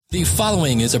The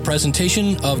following is a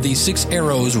presentation of the Six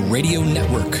Arrows Radio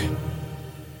Network.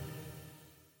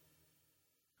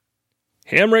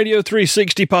 Ham Radio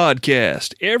 360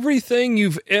 Podcast. Everything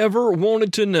you've ever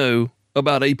wanted to know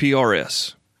about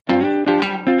APRS.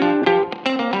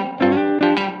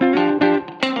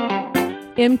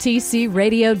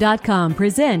 MTCRadio.com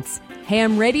presents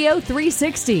Ham Radio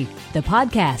 360, the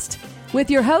podcast, with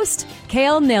your host,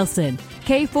 Cale Nelson,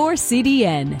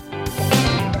 K4CDN.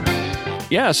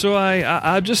 Yeah, so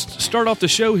I just start off the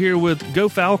show here with Go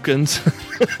Falcons.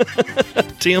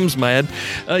 Tim's mad.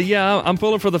 I'm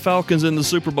pulling for the Falcons in the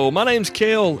Super Bowl. My name's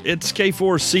Cale. It's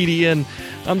K4CDN.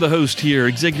 I'm the host here,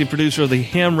 executive producer of the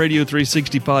Ham Radio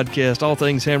 360 podcast, all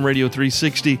things Ham Radio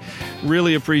 360.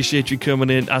 Really appreciate you coming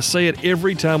in. I say it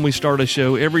every time we start a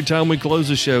show, every time we close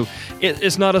a show.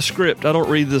 It's not a script. I don't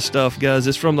read this stuff, guys.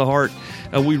 It's from the heart.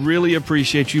 We really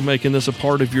appreciate you making this a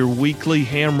part of your weekly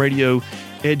Ham Radio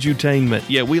edutainment.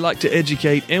 Yeah, we like to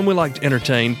educate and we like to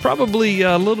entertain. Probably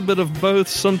a little bit of both,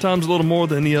 sometimes a little more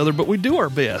than the other, but we do our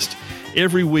best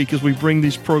every week as we bring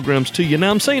these programs to you.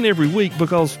 Now, I'm saying every week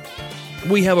because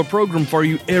we have a program for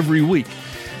you every week.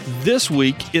 This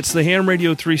week, it's the Ham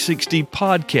Radio 360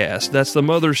 podcast. That's the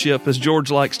mothership, as George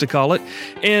likes to call it.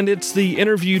 And it's the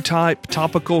interview type,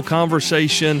 topical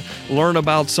conversation, learn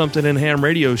about something in ham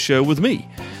radio show with me.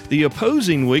 The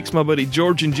opposing weeks, my buddy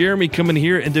George and Jeremy come in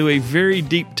here and do a very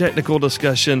deep technical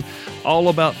discussion all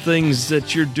about things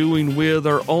that you're doing with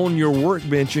or on your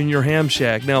workbench in your ham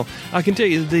shack. Now, I can tell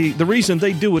you the reason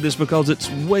they do it is because it's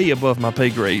way above my pay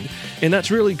grade. And that's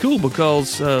really cool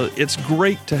because it's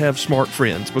great to have smart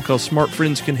friends, because smart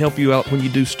friends can help you out when you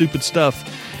do stupid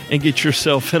stuff and get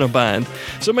yourself in a bind.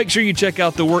 So make sure you check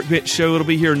out the Workbench Show. It'll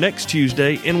be here next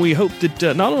Tuesday, and we hope that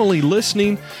not only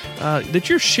listening, that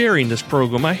you're sharing this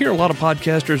program. I hear a lot of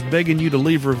podcasters begging you to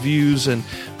leave reviews and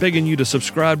begging you to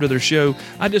subscribe to their show.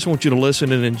 I just want you to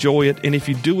listen and enjoy it, and if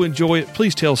you do enjoy it,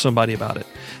 please tell somebody about it.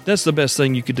 That's the best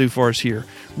thing you could do for us here.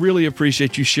 Really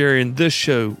appreciate you sharing this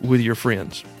show with your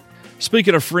friends.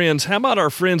 Speaking of friends, how about our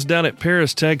friends down at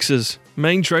Paris, Texas?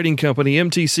 Main Trading Company,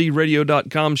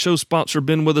 MTCRadio.com, show sponsor,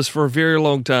 been with us for a very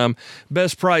long time.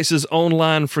 Best prices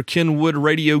online for Kenwood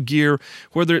radio gear,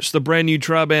 whether it's the brand new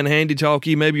Tri-Band Handy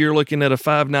Talkie, maybe you're looking at a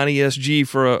 590 SG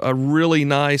for a really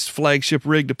nice flagship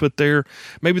rig to put there,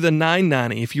 maybe the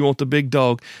 990 if you want the big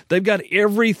dog. They've got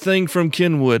everything from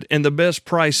Kenwood and the best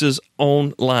prices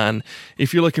online.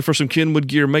 If you're looking for some Kenwood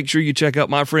gear, make sure you check out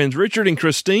my friends Richard and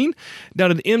Christine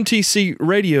down at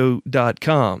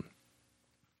MTCRadio.com.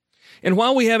 And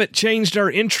while we haven't changed our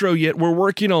intro yet, we're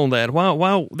working on that.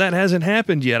 While that hasn't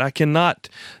happened yet, I cannot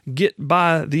get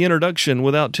by the introduction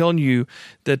without telling you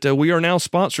that we are now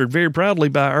sponsored very proudly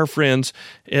by our friends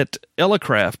at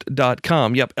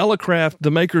Elecraft.com. Yep, Elecraft,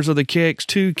 the makers of the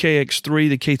KX2, KX3,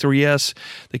 the K3S,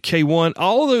 the K1,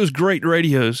 all of those great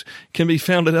radios can be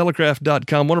found at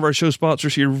Elecraft.com. One of our show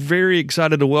sponsors here. Very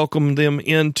excited to welcome them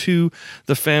into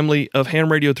the family of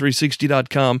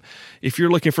HamRadio360.com. If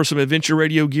you're looking for some adventure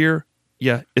radio gear,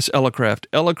 yeah, it's Elecraft.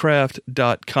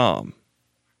 Elecraft.com.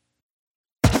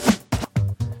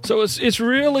 So it's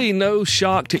really no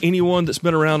shock to anyone that's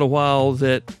been around a while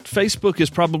that Facebook is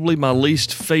probably my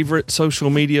least favorite social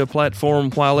media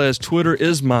platform, while as Twitter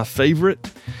is my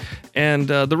favorite. And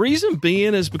the reason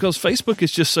being is because Facebook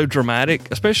is just so dramatic,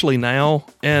 especially now,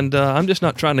 and I'm just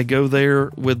not trying to go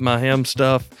there with my ham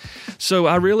stuff. So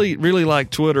I really, really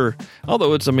like Twitter,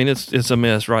 although it's a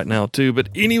mess right now too. But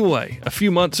anyway, a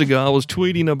few months ago, I was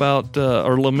tweeting about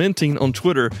or lamenting on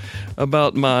Twitter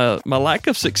about my lack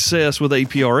of success with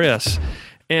APRS,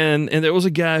 and there was a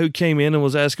guy who came in and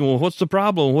was asking, well, what's the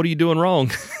problem? What are you doing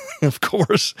wrong? Of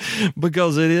course,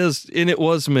 because it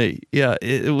was me. Yeah,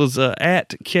 it was at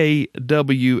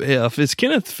KWF. It's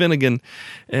Kenneth Finnegan,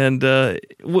 and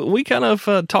we kind of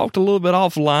talked a little bit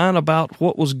offline about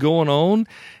what was going on,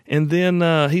 and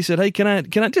then he said, hey, can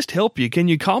I just help you? Can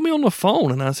you call me on the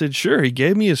phone? And I said, sure. He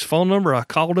gave me his phone number. I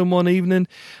called him one evening.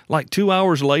 Like 2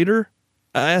 hours later,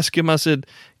 I asked him, I said,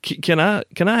 can I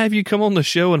have you come on the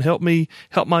show and help my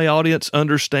audience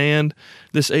understand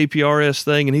this APRS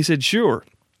thing? And he said, sure.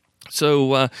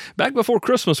 So back before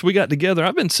Christmas, we got together.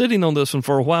 I've been sitting on this one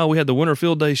for a while. We had the Winter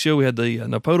Field Day show. We had the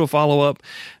Napoto follow-up.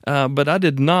 But I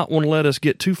did not want to let us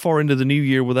get too far into the new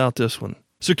year without this one.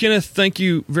 So, Kenneth, thank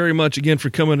you very much again for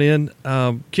coming in.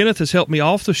 Kenneth has helped me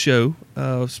off the show,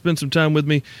 spend some time with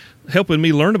me helping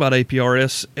me learn about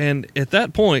APRS. And at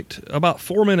that point, about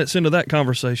 4 minutes into that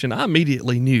conversation, I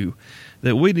immediately knew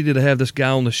that we needed to have this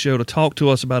guy on the show to talk to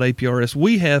us about APRS.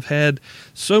 We have had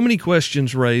so many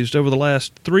questions raised over the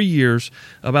last 3 years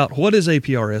about what is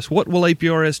APRS? What will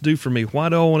APRS do for me? Why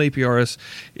do I want APRS?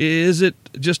 Is it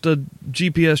just a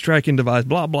GPS tracking device?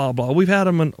 Blah, blah, blah. We've had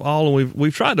them all, and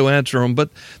we've tried to answer them.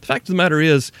 But the fact of the matter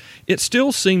is, it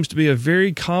still seems to be a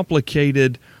very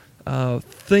complicated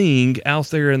thing out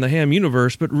there in the ham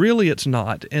universe, but really it's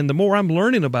not. And the more I'm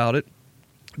learning about it,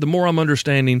 the more I'm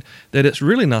understanding that it's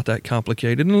really not that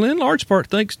complicated. And in large part,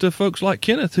 thanks to folks like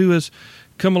Kenneth, who has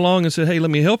come along and said, hey,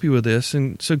 let me help you with this.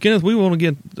 And so, Kenneth, we want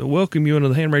to welcome you into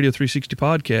the Ham Radio 360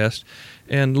 podcast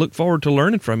and look forward to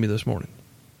learning from you this morning.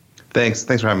 Thanks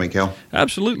for having me, Kel.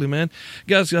 Absolutely, man.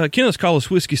 Guys, Kenneth's call is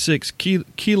Whiskey 6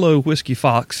 Kilo Whiskey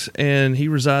Fox, and he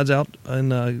resides out in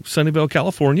Sunnyvale,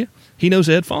 California. He knows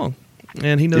Ed Fong,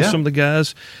 and he knows some of the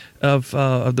guys of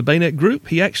the Bayonet Group.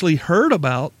 He actually heard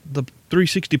about the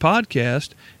 360 podcast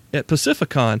at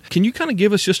Pacificon. Can you kind of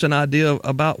give us just an idea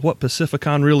about what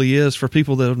Pacificon really is for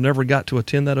people that have never got to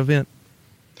attend that event?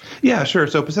 Yeah, sure.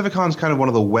 So Pacificon is kind of one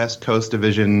of the West Coast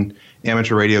Division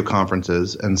amateur radio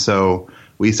conferences. And so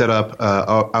we set up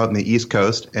out in the East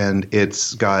Coast, and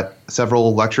it's got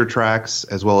several lecture tracks,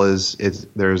 as well as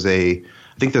there's a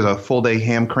full day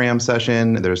ham cram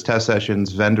session. There's test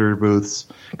sessions, vendor booths,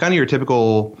 kind of your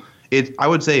typical. I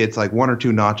would say it's like one or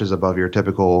two notches above your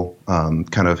typical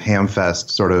kind of ham fest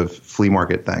sort of flea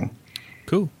market thing.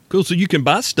 Cool. So you can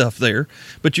buy stuff there,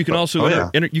 but you can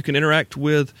also you can interact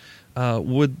with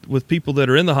people that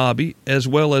are in the hobby, as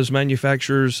well as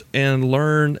manufacturers, and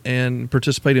learn and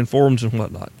participate in forums and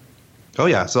whatnot. Oh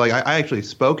yeah, so like I actually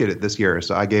spoke at it this year.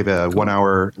 So I gave a 1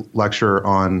 hour lecture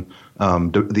on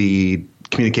the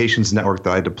communications network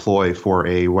that I deploy for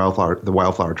the Wildflower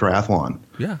Triathlon.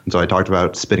 Yeah. And so I talked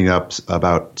about spinning up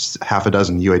about half a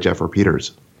dozen UHF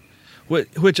repeaters.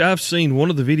 Which I've seen one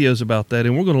of the videos about that,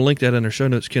 and we're going to link that in our show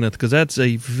notes, Kenneth, because that's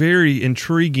a very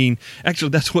intriguing.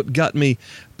 Actually, that's what got me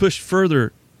pushed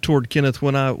further toward Kenneth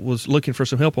when I was looking for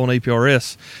some help on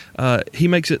APRS. He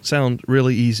makes it sound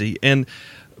really easy. And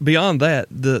beyond that,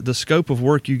 the scope of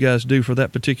work you guys do for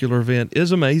that particular event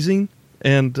is amazing.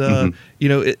 And,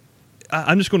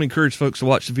 I'm just going to encourage folks to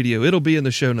watch the video. It'll be in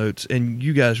the show notes, and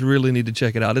you guys really need to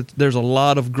check it out. There's a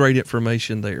lot of great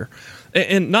information there.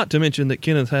 And not to mention that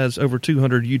Kenneth has over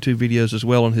 200 YouTube videos as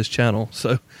well on his channel.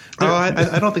 So, I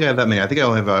don't think I have that many. I think I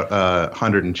only have about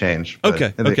 100 and change.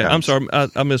 Okay. I'm sorry. I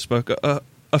misspoke.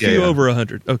 A few over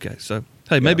 100. Okay. So,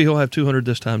 hey, maybe he'll have 200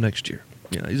 this time next year.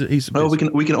 Yeah, he's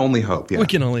we can only hope. Yeah, we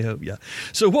can only hope. Yeah.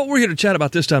 So what we're here to chat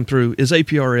about this time through is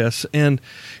APRS, and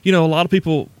a lot of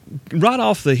people right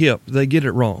off the hip they get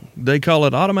it wrong. They call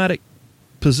it Automatic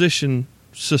Position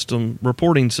System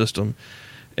Reporting System,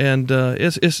 and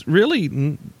it's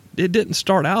really, it didn't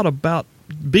start out about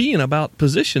being about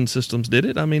position systems, did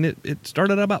it? I mean, it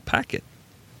started out about packet.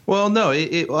 Well, no,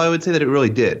 I would say that it really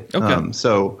did. Okay.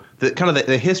 So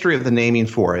the history of the naming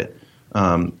for it,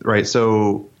 right?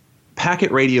 So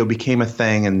packet radio became a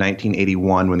thing in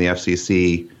 1981 when the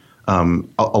FCC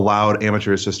allowed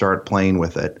amateurs to start playing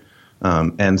with it.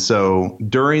 And so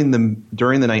during the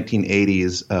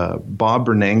 1980s, Bob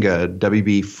Bernenga,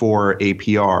 WB4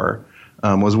 APR,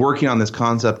 was working on this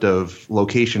concept of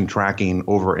location tracking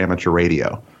over amateur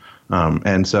radio.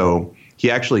 And so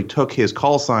he actually took his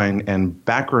call sign and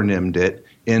backronymed it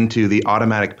into the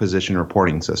Automatic Position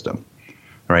Reporting System.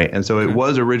 Right. And so it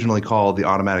was originally called the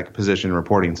Automatic Position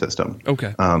Reporting System.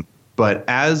 Okay. But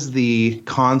as the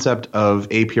concept of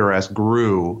APRS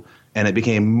grew and it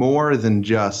became more than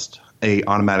just a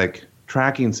automatic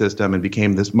tracking system, it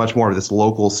became much more of this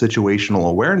local situational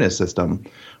awareness system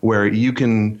where you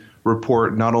can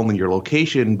report not only your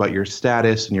location, but your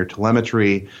status and your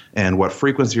telemetry and what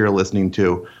frequency you're listening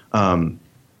to.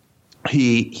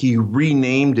 He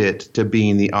renamed it to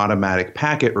being the Automatic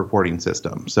Packet Reporting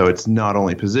System. So it's not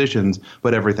only positions,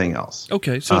 but everything else.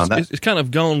 Okay, so it's kind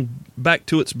of gone back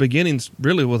to its beginnings,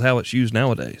 really, with how it's used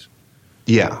nowadays.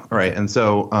 Yeah, right. And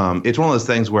so it's one of those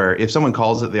things where if someone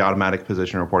calls it the Automatic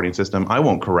Position Reporting System, I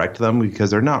won't correct them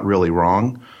because they're not really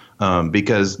wrong,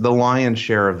 because the lion's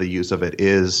share of the use of it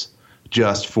is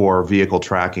just for vehicle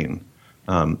tracking.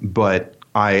 But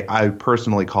I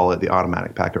personally call it the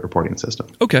Automatic Packet Reporting System.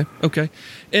 Okay.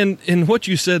 And what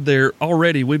you said there,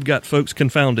 already we've got folks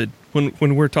confounded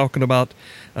when we're talking about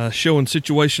showing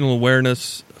situational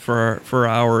awareness for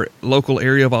our local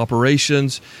area of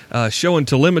operations, showing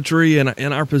telemetry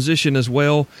and our position as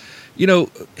well.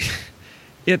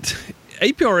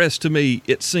 APRS to me,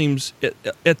 it seems,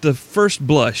 at the first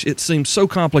blush, it seems so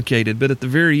complicated, but at the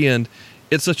very end,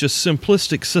 it's such a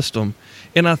simplistic system.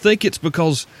 And I think it's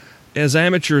because as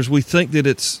amateurs, we think that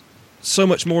it's so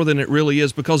much more than it really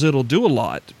is because it'll do a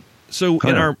lot. So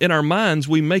in our minds,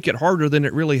 we make it harder than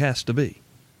it really has to be.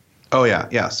 Oh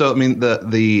yeah. So I mean,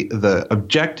 the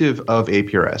objective of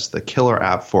APRS, the killer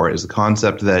app for it, is the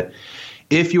concept that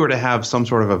if you were to have some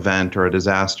sort of event or a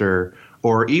disaster,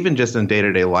 or even just in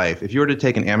day-to-day life, if you were to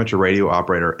take an amateur radio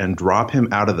operator and drop him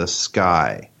out of the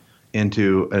sky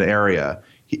into an area,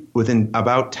 within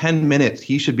about 10 minutes,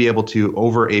 he should be able to,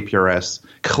 over APRS,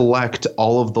 collect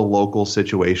all of the local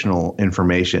situational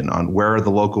information on where are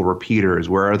the local repeaters,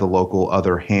 where are the local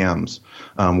other hams,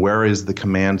 where is the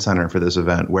command center for this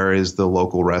event, where is the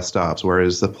local rest stops, where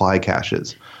is supply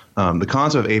caches. The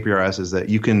concept of APRS is that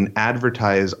you can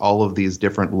advertise all of these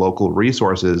different local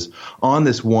resources on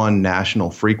this one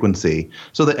national frequency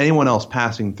so that anyone else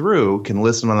passing through can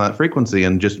listen on that frequency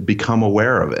and just become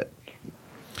aware of it.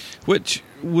 Which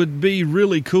would be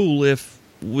really cool if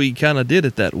we kind of did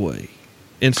it that way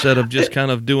instead of just kind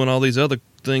of doing all these other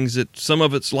things that some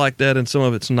of it's like that and some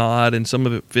of it's not and some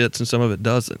of it fits and some of it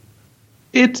doesn't.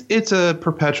 It's a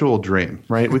perpetual dream,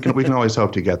 right? We can always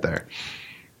hope to get there.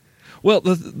 Well,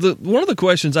 the one of the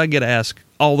questions I get asked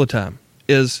all the time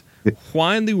is,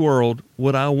 why in the world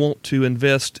would I want to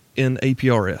invest in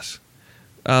APRS?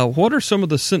 What are some of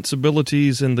the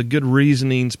sensibilities and the good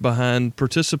reasonings behind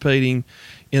participating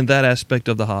in that aspect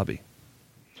of the hobby?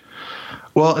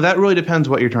 Well, that really depends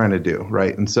what you're trying to do,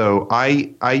 right? And so I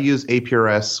use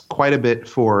APRS quite a bit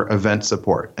for event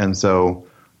support. And so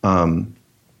hams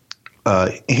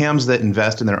that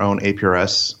invest in their own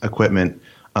APRS equipment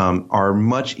are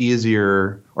much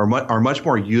easier or much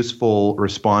more useful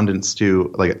respondents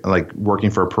to like working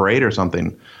for a parade or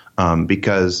something,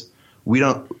 because we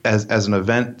don't, as an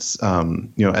event,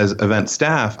 as event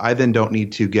staff, I then don't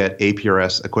need to get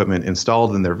APRS equipment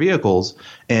installed in their vehicles,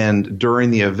 and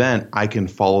during the event, I can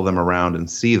follow them around and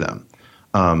see them.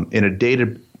 In a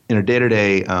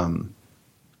day-to-day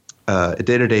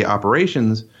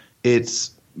operations,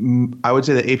 I would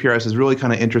say that APRS is really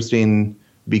kind of interesting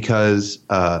because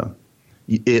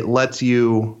it lets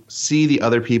you see the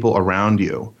other people around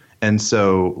you. And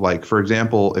so, like, for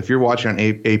example, if you're watching on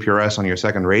APRS on your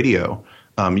second radio,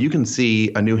 you can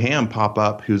see a new ham pop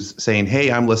up who's saying,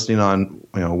 hey, I'm listening on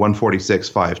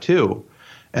 146.52.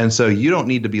 And so you don't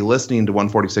need to be listening to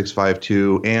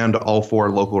 146.52 and all four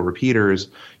local repeaters.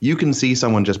 You can see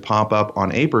someone just pop up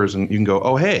on APRS and you can go,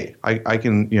 oh, hey, I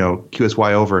can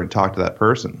QSY over and talk to that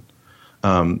person.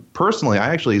 Personally,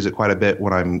 I actually use it quite a bit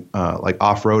when I'm like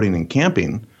off-roading and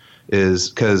camping,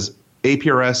 is because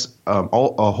APRS,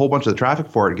 a whole bunch of the traffic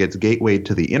for it gets gatewayed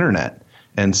to the internet.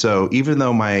 And so even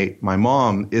though my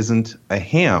mom isn't a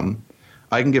ham,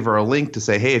 I can give her a link to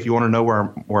say, hey, if you want to know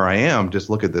where I am, just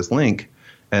look at this link.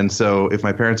 And so if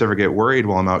my parents ever get worried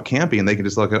while I'm out camping, they can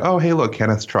just look at, oh, hey, look,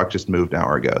 Kenneth's truck just moved an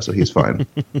hour ago, so he's fine.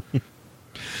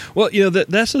 Well,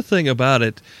 that's the thing about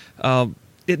it.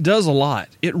 It does a lot.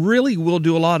 It really will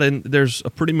do a lot, and there's a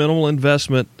pretty minimal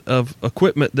investment of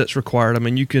equipment that's required. I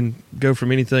mean, you can go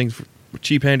from anything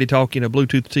cheap handy talkie,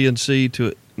 Bluetooth TNC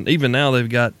to even now they've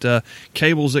got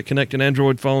cables that connect an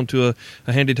Android phone to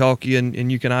a handy talkie,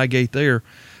 and you can iGate there.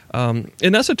 And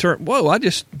that's a term. Whoa! I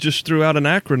just threw out an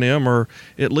acronym, or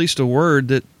at least a word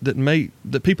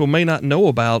that people may not know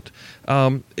about.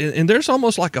 And there's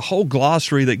almost like a whole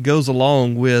glossary that goes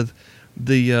along with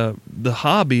the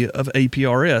hobby of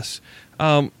APRS.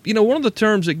 One of the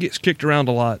terms that gets kicked around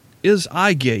a lot is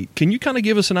iGate. Can you kind of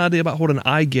give us an idea about what an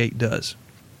iGate does?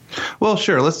 Well,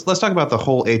 sure. Let's talk about the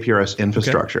whole APRS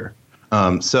infrastructure.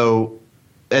 Okay. So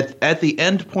at the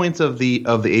end points of the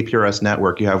APRS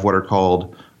network, you have what are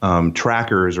called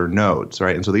trackers or nodes,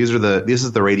 right? And so this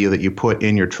is the radio that you put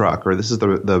in your truck, or this is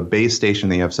the base station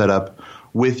that you have set up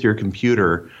with your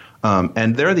computer.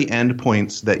 And they're the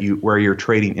endpoints where you're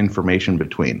trading information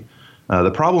between.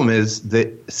 The problem is that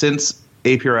since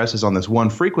APRS is on this one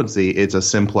frequency, it's a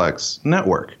simplex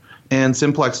network. And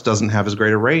simplex doesn't have as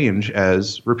great a range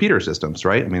as repeater systems,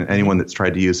 right? I mean, anyone that's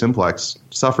tried to use simplex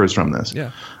suffers from this.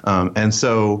 Yeah. And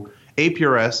so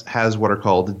APRS has what are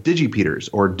called digipeaters,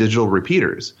 or digital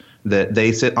repeaters, that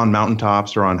they sit on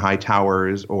mountaintops or on high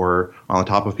towers or on the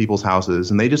top of people's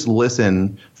houses, and they just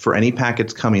listen for any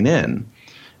packets coming in.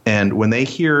 And when they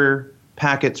hear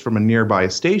packets from a nearby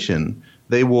station,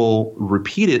 they will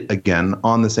repeat it again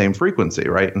on the same frequency,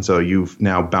 right? And so you've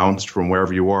now bounced from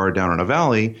wherever you are down in a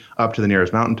valley up to the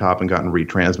nearest mountaintop and gotten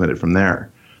retransmitted from there.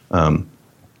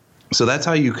 So that's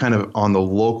how you kind of, on the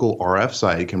local RF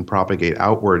side, can propagate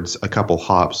outwards a couple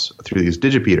hops through these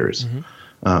digipeaters.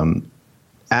 Mm-hmm.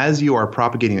 As you are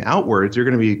propagating outwards, you're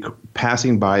going to be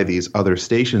passing by these other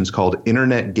stations called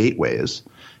internet gateways.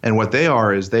 And what they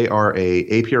are is they are a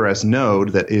APRS node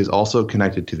that is also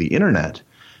connected to the internet.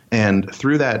 And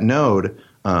through that node,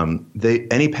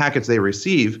 any packets they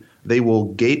receive, they will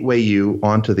gateway you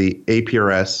onto the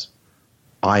APRS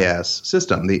IS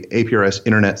system, the APRS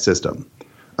internet system.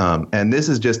 And this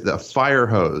is just the fire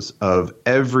hose of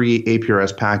every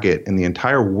APRS packet in the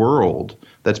entire world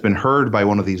that's been heard by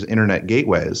one of these internet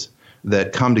gateways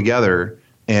that come together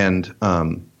and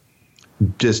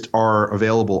just are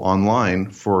available online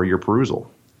for your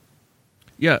perusal.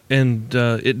 Yeah, and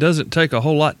it doesn't take a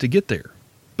whole lot to get there,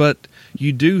 but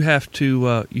you do have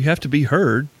to be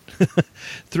heard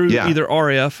through either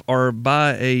RF or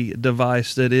by a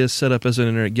device that is set up as an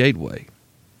internet gateway.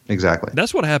 Exactly.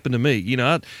 That's what happened to me. You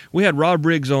know, we had Rob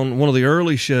Riggs on one of the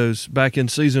early shows back in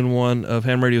season 1 of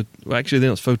Ham Radio. Well, actually, then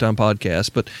it was Photime Podcast.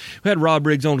 But we had Rob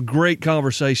Riggs on. Great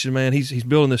conversation, man. He's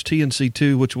building this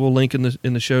TNC2, which we'll link in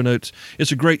the show notes.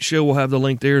 It's a great show. We'll have the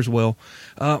link there as well.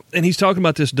 And he's talking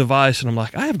about this device, and I'm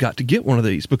like, I have got to get one of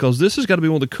these because this has got to be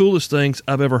one of the coolest things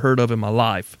I've ever heard of in my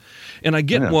life. And I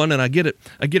get one, and I get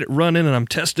it running, and I'm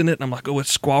testing it, and I'm like, oh,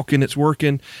 it's squawking, it's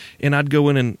working. And I'd go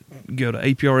in and go to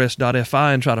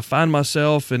aprs.fi and try to find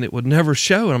myself, and it would never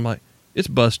show. And I'm like, it's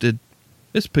busted.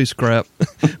 It's a piece of crap.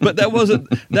 But that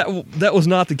was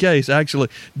not the case, actually.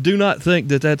 Do not think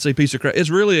that that's a piece of crap. It's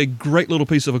really a great little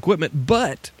piece of equipment,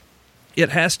 but it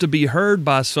has to be heard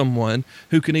by someone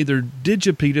who can either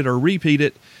digipede it or repeat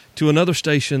it to another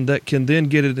station that can then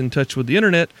get it in touch with the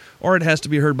internet, or it has to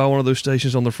be heard by one of those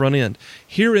stations on the front end.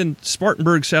 Here in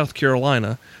Spartanburg, South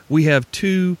Carolina, we have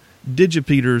 2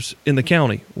 digipeders in the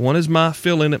county. One is my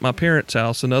fill-in at my parents'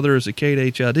 house. Another is a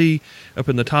KHID up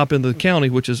in the top end of the county,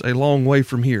 which is a long way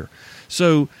from here.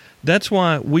 So that's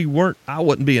why I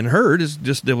wasn't being heard. It's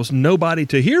just there was nobody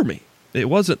to hear me. It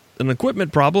wasn't an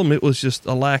equipment problem. It was just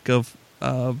a lack of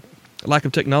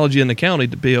technology in the county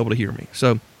to be able to hear me.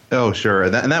 So. Oh, sure.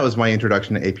 And that was my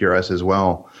introduction to APRS as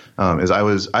well.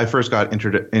 I first got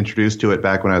introduced to it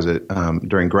back when I was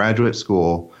during graduate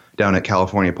school down at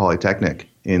California Polytechnic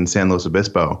in San Luis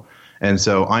Obispo. And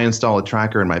so I install a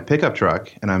tracker in my pickup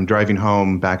truck, and I'm driving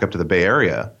home back up to the Bay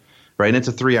Area, right? And it's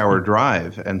a 3-hour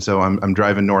drive. And so I'm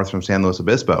driving north from San Luis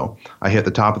Obispo. I hit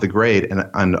the top of the grade, and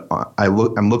I'm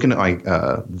looking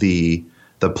at the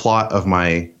plot of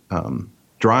my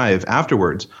drive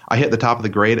afterwards. I hit the top of the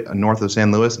grade north of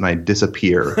San Luis, and I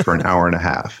disappear for an hour and a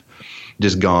half,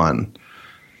 just gone.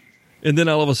 And then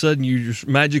all of a sudden you just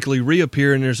magically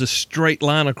reappear, and there's a straight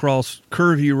line across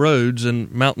curvy roads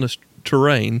and mountainous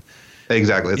terrain.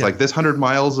 Exactly. It's like this 100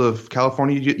 miles of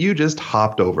California, you just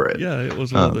hopped over it. Yeah, it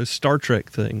was one of those Star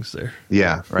Trek things there.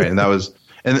 Yeah, right. And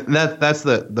that's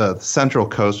the central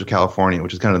coast of California,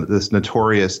 which is kind of this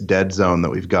notorious dead zone that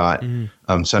we've got,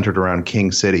 centered around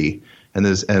King City.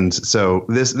 And so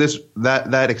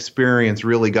that experience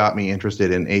really got me interested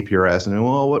in APRS and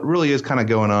what really is kind of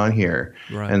going on here.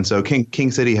 Right. And so King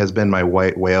City has been my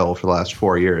white whale for the last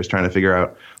 4 years, trying to figure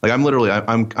out. Like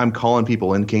I'm calling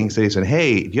people in King City saying,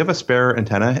 "Hey, do you have a spare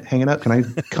antenna hanging up? Can I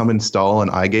come install an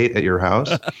iGate at your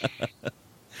house?"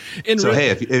 If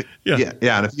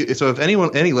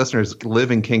any listeners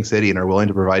live in King City and are willing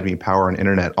to provide me power and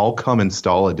internet, I'll come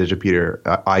install a digipeater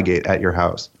iGate at your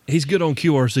house. He's good on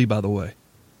QRZ, by the way.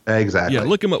 Exactly. Yeah,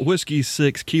 look him up. Whiskey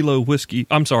 6 Kilo Whiskey.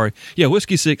 I'm sorry. Yeah,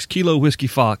 Whiskey 6 Kilo Whiskey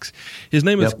Fox. His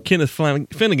name is Kenneth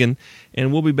Finnegan,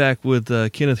 and we'll be back with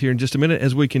Kenneth here in just a minute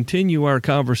as we continue our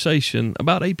conversation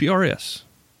about APRS.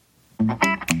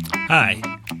 Hi,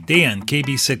 Dan,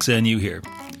 KB6NU here.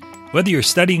 Whether you're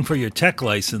studying for your tech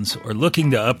license or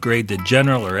looking to upgrade to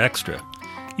general or extra,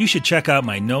 you should check out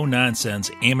my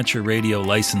no-nonsense amateur radio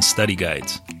license study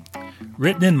guides.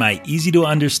 Written in my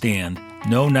easy-to-understand,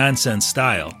 no-nonsense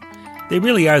style, they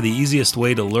really are the easiest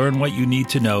way to learn what you need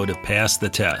to know to pass the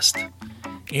test.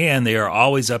 And they are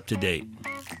always up to date.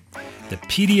 The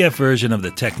PDF version of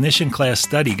the Technician Class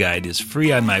Study Guide is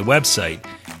free on my website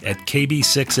at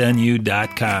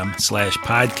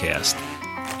kb6nu.com/podcast.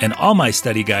 And all my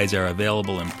study guides are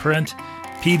available in print,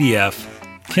 PDF,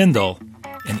 Kindle,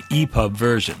 and EPUB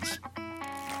versions.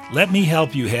 Let me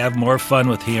help you have more fun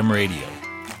with ham radio.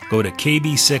 Go to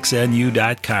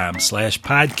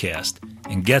kb6nu.com/podcast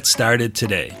and get started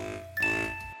today.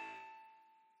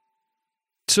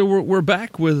 So we're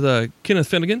back with Kenneth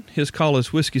Finnegan. His call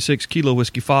is Whiskey 6 Kilo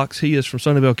Whiskey Fox. He is from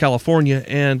Sunnyvale, California,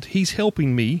 and he's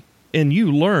helping me and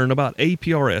you learn about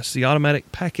APRS, the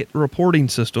Automatic Packet Reporting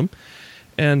System.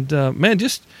 And, man,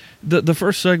 just the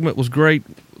first segment was great,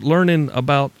 learning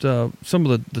about some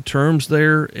of the terms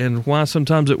there and why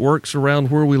sometimes it works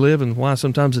around where we live and why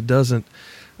sometimes it doesn't.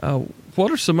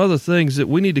 What are some other things that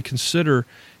we need to consider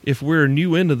if we're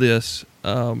new into this,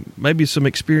 maybe some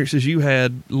experiences you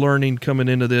had learning coming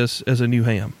into this as a new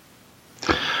ham.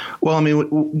 Well, I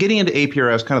mean, getting into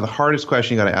APRS, kind of the hardest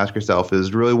question you got to ask yourself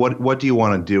is really what do you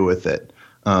want to do with it?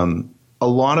 A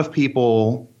lot of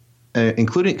people,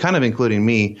 including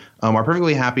me, are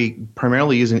perfectly happy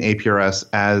primarily using APRS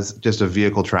as just a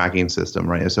vehicle tracking system,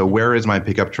 right? And so where is my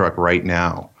pickup truck right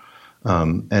now?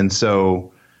 And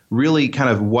so really kind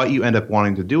of what you end up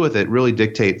wanting to do with it really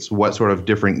dictates what sort of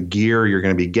different gear you're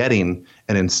going to be getting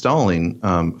and installing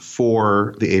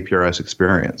for the APRS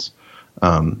experience.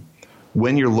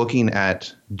 When you're looking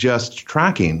at just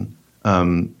tracking,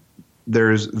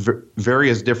 there's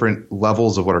various different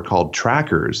levels of what are called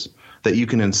trackers that you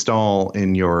can install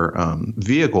in your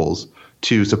vehicles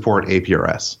to support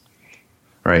APRS,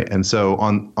 right? And so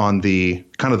on the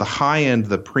kind of the high end,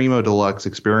 the Primo Deluxe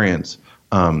experience,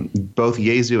 both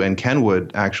Yaesu and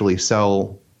Kenwood actually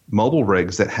sell mobile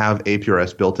rigs that have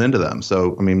APRS built into them.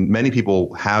 So, I mean, many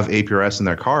people have APRS in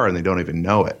their car and they don't even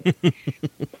know it.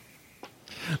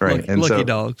 Right. Lucky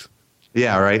dogs.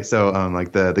 Yeah. Right. So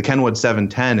like the Kenwood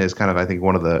 710 is kind of, I think,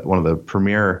 one of the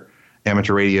premier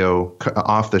amateur radio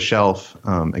off the shelf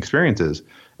experiences.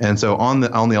 And so on the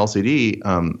LCD,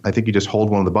 I think you just hold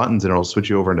one of the buttons and it'll switch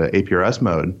you over into APRS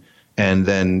mode. And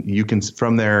then you can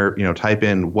from there, type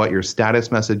in what your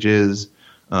status message is.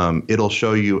 It'll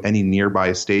show you any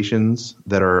nearby stations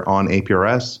that are on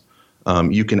APRS.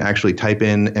 You can actually type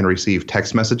in and receive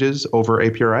text messages over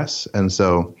APRS. And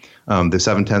so the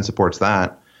 710 supports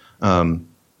that.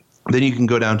 Then you can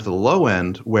go down to the low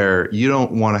end where you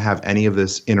don't want to have any of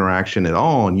this interaction at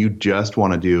all, and you just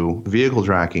want to do vehicle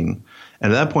tracking.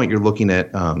 And at that point, you're looking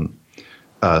at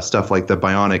stuff like the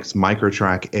Bionix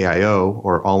MicroTrack AIO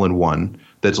or all-in-one.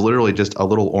 That's literally just a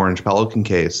little orange Pelican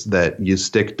case that you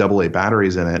stick AA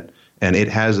batteries in it, and it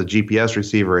has a GPS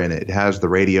receiver in it. It has the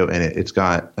radio in it. It's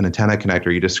got an antenna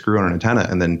connector. You just screw on an antenna,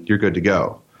 and then you're good to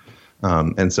go.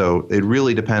 And so it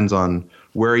really depends on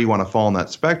where you want to fall in that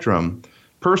spectrum.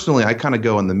 Personally, I kind of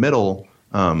go in the middle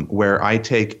where I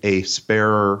take a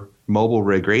spare mobile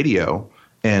rig radio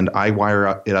and I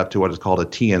wire it up to what is called a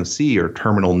TNC or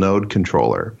terminal node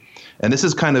controller. And this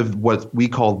is kind of what we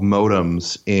call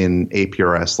modems in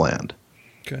APRS land.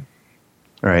 Okay.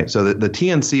 All right. So the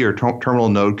TNC or terminal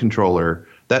node controller,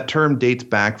 that term dates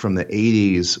back from the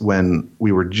 80s when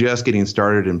we were just getting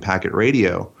started in packet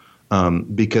radio.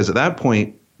 Because at that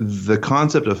point, the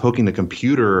concept of hooking a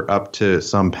computer up to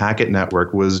some packet network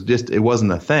it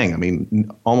wasn't a thing. I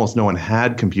mean, almost no one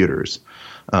had computers.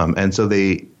 And so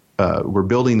they were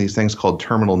building these things called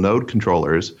terminal node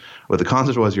controllers, where the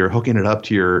concept was you're hooking it up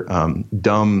to your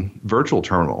dumb virtual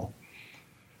terminal,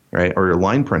 right, or your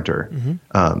line printer.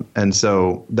 Mm-hmm. And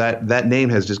so that name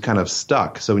has just kind of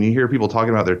stuck. So when you hear people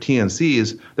talking about their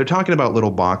TNCs, they're talking about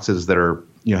little boxes that are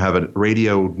have a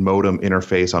radio modem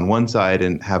interface on one side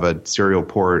and have a serial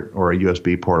port or a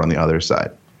USB port on the other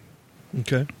side.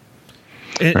 Okay.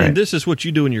 And this is what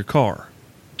you do in your car.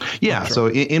 Yeah. So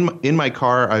in my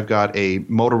car, I've got a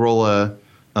Motorola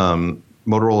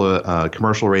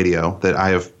commercial radio that I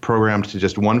have programmed to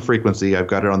just one frequency. I've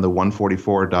got it on the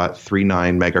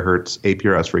 144.39 megahertz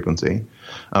APRS frequency.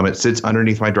 It sits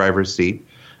underneath my driver's seat,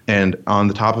 and on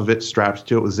the top of it, strapped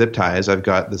to it with zip ties, I've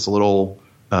got this little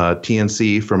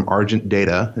TNC from Argent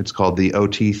Data. It's called the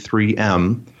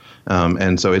OT3M.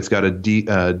 And so it's got a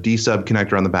D-sub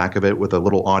connector on the back of it with a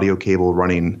little audio cable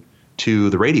running to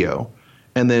the radio.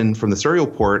 And then from the serial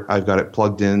port, I've got it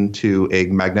plugged into a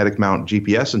magnetic mount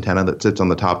GPS antenna that sits on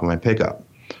the top of my pickup.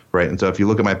 Right. And so if you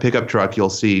look at my pickup truck, you'll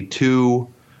see two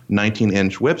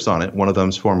 19-inch whips on it. One of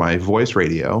them's for my voice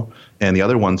radio, and the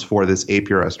other one's for this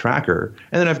APRS tracker.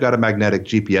 And then I've got a magnetic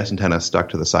GPS antenna stuck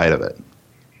to the side of it.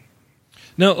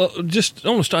 Now, I want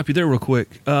to stop you there real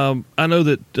quick. I know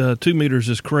that 2 meters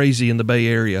is crazy in the Bay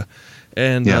Area,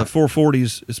 and 440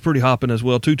 is pretty hopping as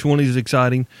well. 220 is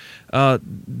exciting.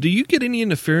 Do you get any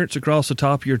interference across the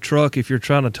top of your truck if you're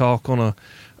trying to talk on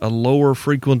a lower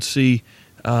frequency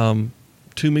 2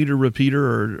 meter repeater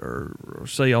or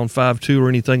say on 5.2 or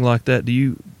anything like that? Do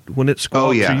you, when it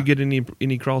squawks, do you get any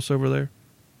crossover there?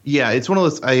 Yeah, it's one of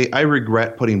those. I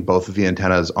regret putting both of the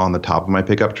antennas on the top of my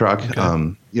pickup truck.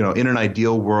 Okay. In an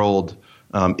ideal world,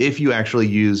 if you actually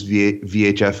use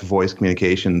VHF voice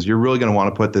communications, you're really going to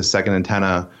want to put this second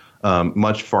antenna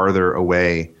much farther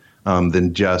away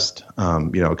than just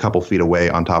a couple feet away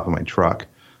on top of my truck.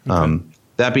 Okay.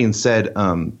 That being said,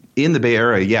 in the Bay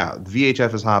Area,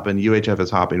 VHF is hopping, UHF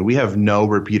is hopping. We have no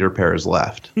repeater pairs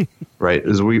left, right?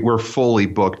 We're fully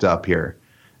booked up here.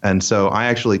 And so I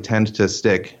actually tend to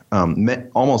stick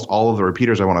almost all of the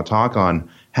repeaters I want to talk on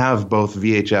have both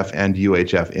VHF and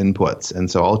UHF inputs.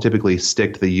 And so I'll typically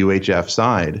stick to the UHF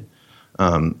side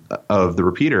of the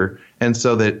repeater. And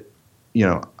so that,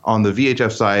 on the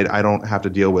VHF side, I don't have to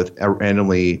deal with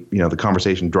randomly, the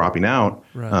conversation dropping out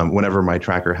whenever my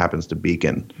tracker happens to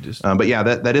beacon. But yeah,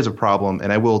 that is a problem.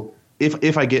 And I will,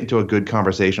 if I get into a good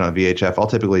conversation on VHF, I'll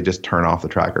typically just turn off the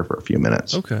tracker for a few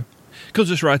minutes. Okay. Because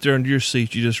it's right there under your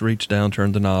seat. You just reach down,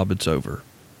 turn the knob, it's over.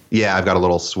 Yeah, I've got a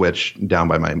little switch down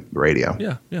by my radio.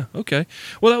 Yeah, okay.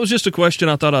 Well, that was just a question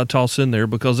I thought I'd toss in there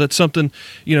because that's something,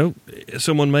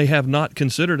 someone may have not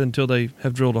considered until they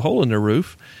have drilled a hole in their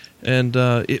roof. And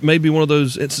it may be one of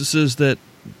those instances that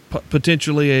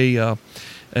potentially a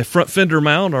front fender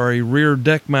mount or a rear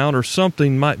deck mount or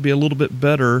something might be a little bit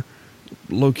better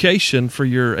location for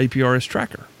your APRS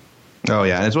tracker. Oh,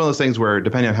 yeah. And it's one of those things where,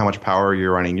 depending on how much power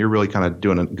you're running, you're really kind of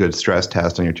doing a good stress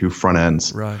test on your two front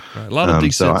ends. Right. A lot of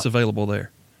descents available there.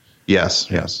 Yes.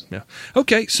 Yeah.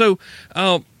 Okay, so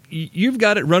you've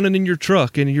got it running in your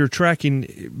truck, and you're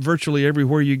tracking virtually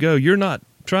everywhere you go. You're not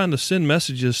trying to send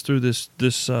messages through this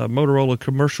Motorola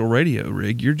commercial radio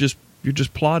rig. You're just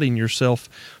plotting yourself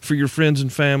for your friends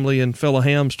and family and fellow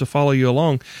hams to follow you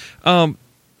along.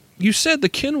 You said the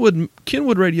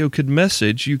Kenwood radio could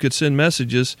message. You could send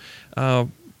messages.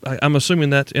 I'm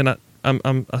assuming that, and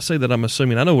I say that I'm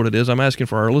assuming. I know what it is. I'm asking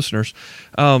for our listeners.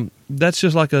 That's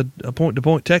just like a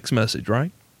point-to-point text message,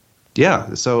 right?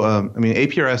 Yeah. So,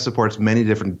 APRS supports many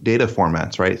different data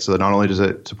formats, right? So not only does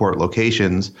it support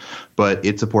locations, but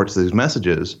it supports these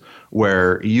messages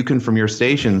where you can, from your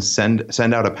station, send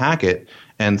out a packet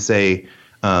and say,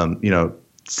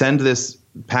 send this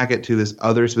packet to this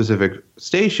other specific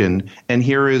station, and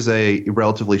here is a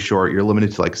relatively short, you're limited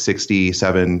to like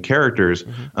 67 characters.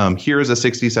 Here is a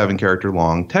 67 character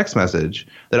long text message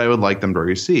that I would like them to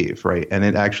receive, right? And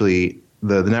it actually,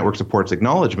 the network supports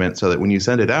acknowledgement so that when you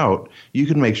send it out, you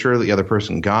can make sure that the other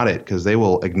person got it because they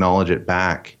will acknowledge it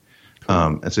back.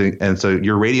 And so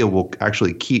your radio will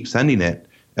actually keep sending it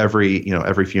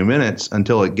every few minutes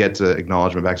until it gets an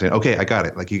acknowledgement back saying, okay, I got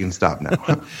it. Like, you can stop now.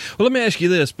 Well, let me ask you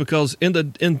this, because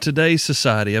in today's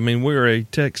society, we're a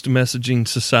text messaging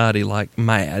society like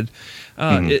mad.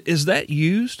 Is that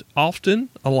used often,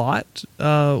 a lot,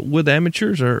 with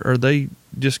amateurs, or are they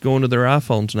just going to their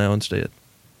iPhones now instead?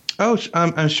 Oh,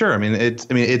 I'm sure.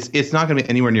 It's not going to be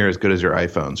anywhere near as good as your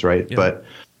iPhones, right? Yeah. But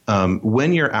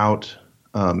when you're out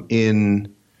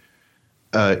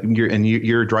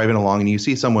you're driving along and you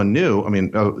see someone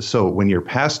new. So when you're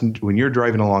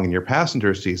driving along and your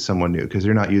passenger sees someone new, because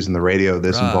you're not using the radio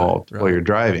involved while you're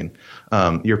driving,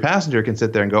 your passenger can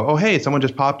sit there and go, "Oh, hey, someone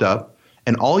just popped up,"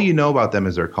 and all you know about them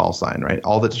is their call sign, right?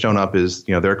 All that's shown up is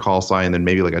their call sign, then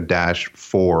maybe like a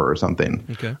 -4 or something,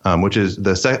 okay. Which is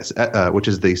the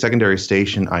secondary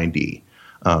station ID.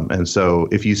 And so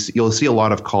you'll see a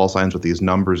lot of call signs with these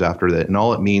numbers after that, and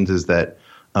all it means is that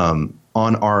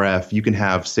on RF, you can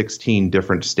have 16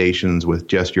 different stations with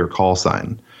just your call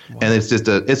sign. Wow. And it's just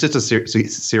a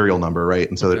serial number, right?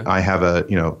 And so that I have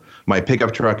my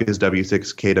pickup truck is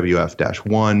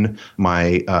W6KWF-1.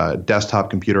 My desktop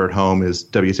computer at home is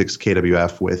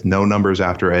W6KWF with no numbers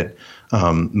after it.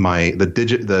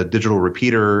 The digital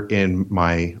repeater in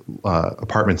my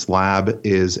apartment's lab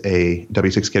is a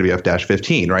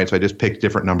W6KWF-15, right? So I just picked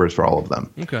different numbers for all of them.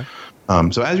 Okay.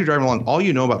 So as you're driving along, all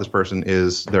you know about this person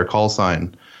is their call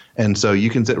sign. And so you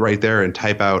can sit right there and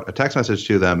type out a text message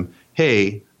to them,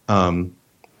 "Hey,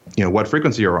 what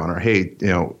frequency you're on," or, "Hey,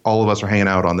 all of us are hanging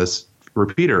out on this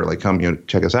repeater, like, come,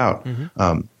 check us out."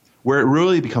 Mm-hmm. Where it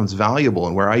really becomes valuable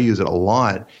and where I use it a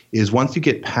lot is once you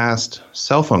get past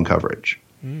cell phone coverage,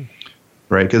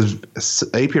 right? Because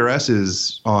APRS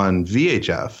is on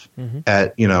VHF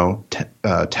at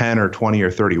 10 or 20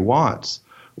 or 30 watts,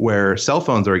 where cell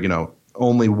phones are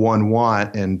only 1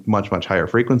 watt and much, much higher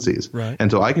frequencies. Right.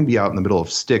 And so I can be out in the middle of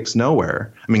sticks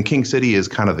nowhere. King City is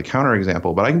kind of the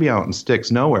counterexample, but I can be out in sticks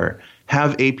nowhere,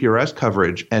 have APRS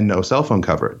coverage and no cell phone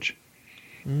coverage.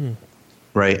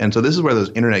 Right. And so this is where those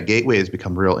internet gateways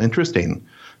become real interesting,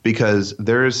 because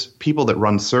there's people that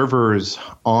run servers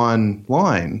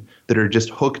online that are just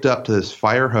hooked up to this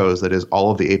fire hose that is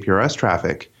all of the APRS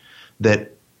traffic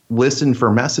that listen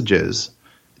for messages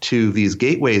to these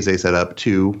gateways they set up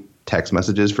to text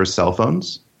messages for cell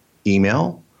phones,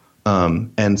 email.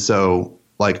 And so,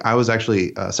 like, I was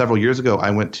actually several years ago, I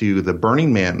went to the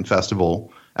Burning Man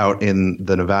festival out in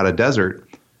the Nevada desert.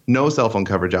 No cell phone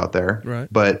coverage out there, right.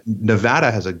 But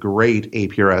Nevada has a great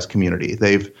APRS community.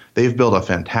 They've built a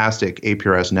fantastic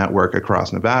APRS network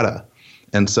across Nevada.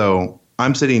 And so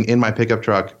I'm sitting in my pickup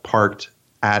truck parked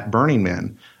at Burning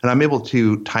Man. And I'm able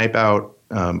to type out,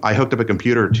 I hooked up a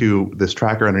computer to this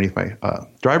tracker underneath my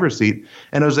driver's seat,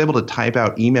 and I was able to type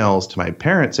out emails to my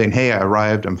parents saying, hey, I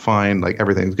arrived, I'm fine, like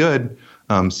everything's good,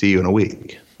 see you in a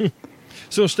week.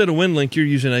 So instead of WinLink, you're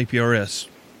using APRS.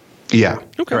 Yeah.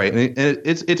 Okay. Right. And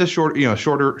it's a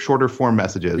shorter form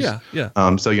messages.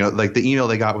 Yeah. So, like the email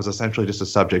they got was essentially just a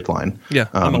subject line. Yeah.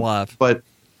 I'm alive. But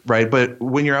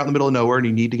when you're out in the middle of nowhere and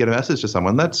you need to get a message to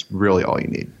someone, that's really all you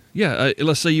need. Yeah.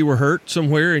 Let's say you were hurt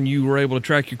somewhere and you were able to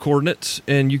track your coordinates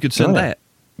and you could send that,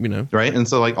 Right. And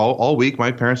so like all week,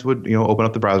 my parents would, open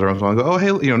up the browser and go, oh,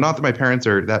 hey, not that my parents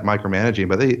are that micromanaging,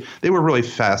 but they were really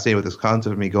fascinated with this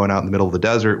concept of me going out in the middle of the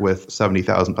desert with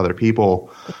 70,000 other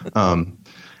people.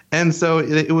 And so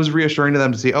it was reassuring to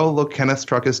them to see, oh, look, Kenneth's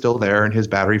truck is still there and his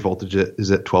battery voltage is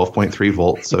at 12.3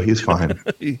 volts, so he's fine.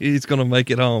 He's going to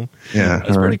make it home. Yeah.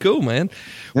 That's pretty cool, man.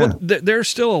 Yeah. Well, there's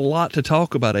still a lot to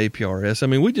talk about APRS. I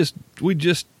mean, we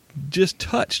just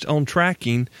touched on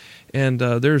tracking, and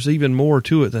there's even more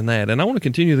to it than that. And I want to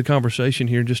continue the conversation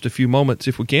here in just a few moments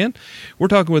if we can. We're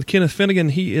talking with Kenneth Finnegan.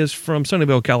 He is from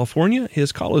Sunnyvale, California.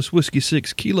 His call is Whiskey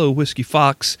 6 Kilo Whiskey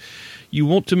Fox. You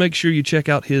want to make sure you check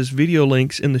out his video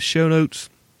links in the show notes.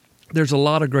 There's a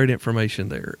lot of great information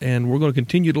there, and we're going to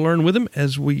continue to learn with him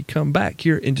as we come back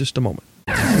here in just a moment.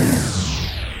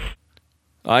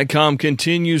 ICOM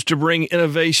continues to bring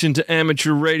innovation to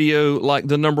amateur radio like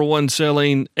the number one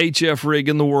selling HF rig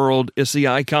in the world. It's the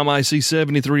ICOM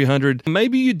IC7300.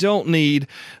 Maybe you don't need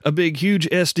a big, huge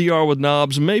SDR with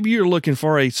knobs. Maybe you're looking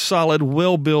for a solid,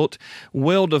 well-built,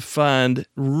 well-defined,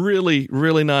 really,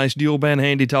 really nice dual-band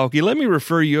handy-talkie. Let me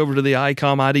refer you over to the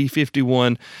ICOM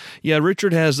ID51. Yeah,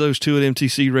 Richard has those too at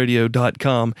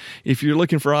mtcradio.com. If you're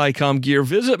looking for ICOM gear,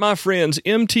 visit my friends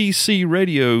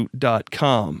mtcradio.com.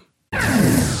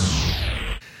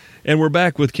 And we're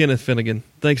back with Kenneth Finnegan.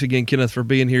 Thanks again, Kenneth, for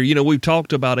being here. We've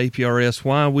talked about APRS,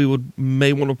 why we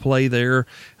may want to play there,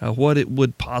 what it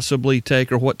would possibly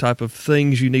take, or what type of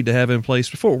things you need to have in place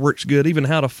before it works good, even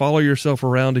how to follow yourself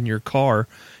around in your car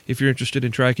if you're interested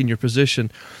in tracking your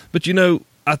position. But,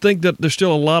 I think that there's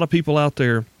still a lot of people out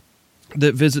there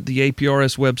that visit the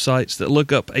APRS websites, that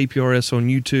look up APRS on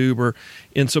YouTube or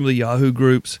in some of the Yahoo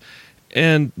groups,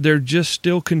 and they're just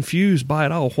still confused by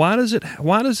it all. Why does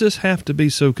this have to be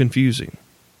so confusing?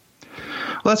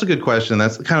 Well, that's a good question.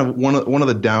 That's kind of one of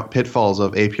the pitfalls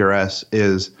of APRS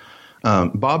is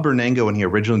Bob Bernengo, when he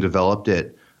originally developed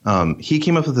it, he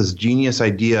came up with this genius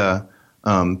idea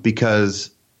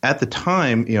because at the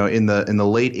time, in the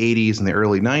late 80s and the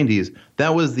early 90s,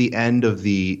 that was the end of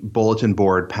the bulletin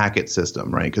board packet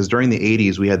system, right? Because during the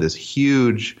 80s, we had this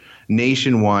huge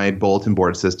nationwide bulletin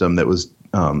board system that was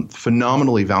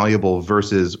phenomenally valuable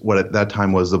versus what at that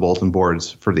time was the bulletin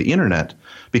boards for the internet,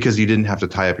 because you didn't have to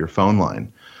tie up your phone line.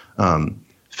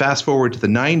 Fast forward to the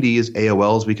 90s,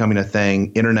 AOL's becoming a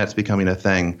thing, internet's becoming a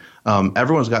thing.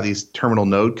 Everyone's got these terminal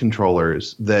node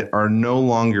controllers that are no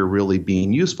longer really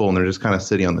being useful, and they're just kind of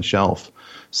sitting on the shelf.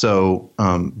 So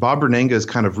Bob Bernenga's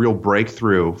kind of real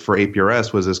breakthrough for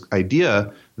APRS was this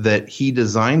idea that he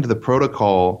designed the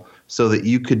protocol so that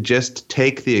you could just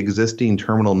take the existing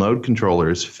terminal node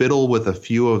controllers, fiddle with a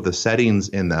few of the settings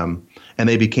in them, and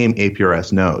they became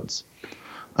APRS nodes.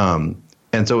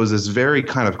 And so it was this very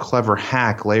kind of clever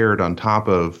hack layered on top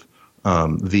of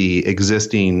the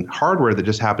existing hardware that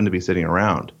just happened to be sitting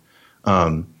around.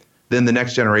 Then the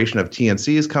next generation of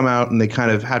TNCs come out, and they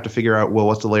kind of have to figure out, well,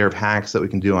 what's the layer of hacks that we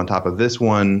can do on top of this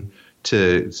one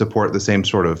to support the same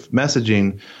sort of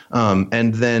messaging?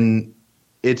 And then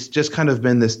it's just kind of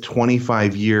been this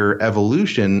 25-year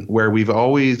evolution where we've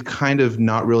always kind of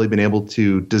not really been able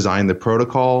to design the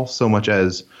protocol so much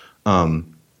as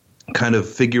kind of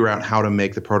figure out how to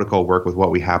make the protocol work with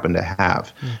what we happen to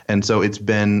have. And so it's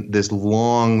been this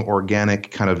long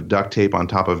organic kind of duct tape on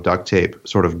top of duct tape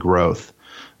sort of growth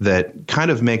that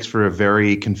kind of makes for a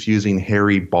very confusing,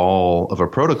 hairy ball of a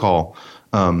protocol,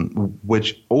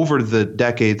 which over the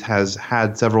decades has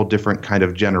had several different kind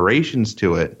of generations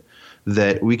to it,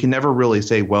 that we can never really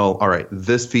say, well, all right,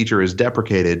 this feature is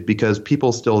deprecated, because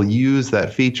people still use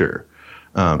that feature.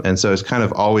 And so it's kind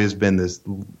of always been this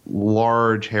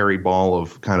large, hairy ball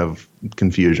of kind of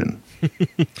confusion.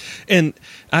 And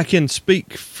I can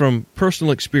speak from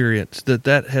personal experience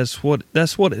that's what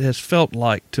it has felt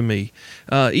like to me,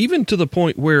 even to the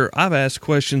point where I've asked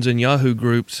questions in Yahoo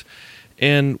groups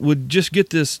and would just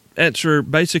get this answer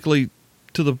basically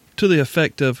to the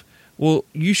effect of, well,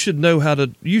 you should know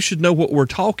what we're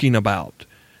talking about.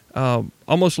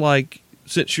 Almost like,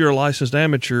 since you're a licensed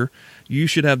amateur, you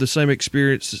should have the same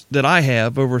experience that I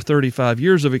have over 35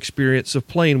 years of experience of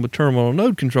playing with terminal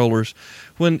node controllers,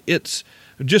 when it's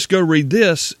just go read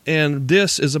this, and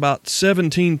this is about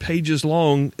 17 pages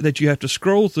long that you have to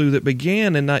scroll through that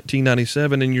began in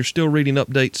 1997, and you're still reading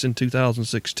updates in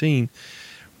 2016.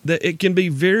 That it can be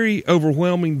very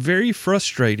overwhelming, very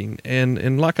frustrating,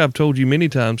 and like I've told you many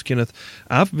times, Kenneth,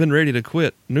 I've been ready to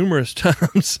quit numerous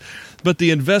times, but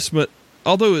the investment,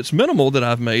 although it's minimal that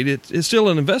I've made, it's still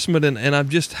an investment, and I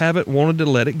just haven't wanted to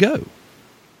let it go.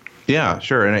 Yeah,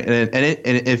 sure, and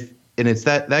it's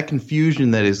that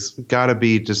confusion that is got to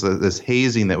be just this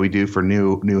hazing that we do for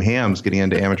new hams getting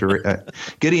into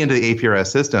getting into the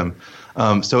APRS system.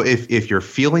 So if you're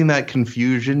feeling that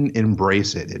confusion,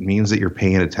 embrace it. It means that you're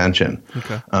paying attention.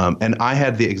 Okay. And I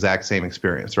had the exact same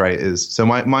experience, right?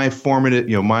 My formative,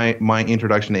 my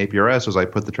introduction to APRS was I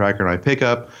put the tracker in my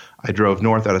pickup. I drove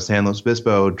north out of San Luis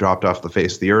Obispo, dropped off the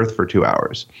face of the earth for 2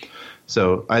 hours.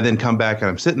 So I then come back and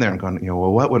I'm sitting there and going,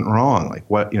 well, what went wrong? Like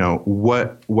what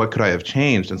could I have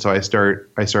changed? And so I start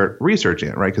researching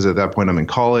it, right? Because at that point I'm in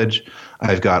college.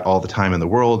 I've got all the time in the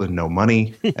world and no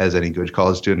money, as any good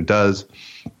college student does.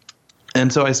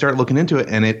 And so I start looking into it,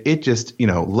 and it just,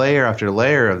 layer after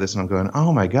layer of this, and I'm going,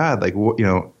 oh my God, like,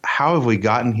 how have we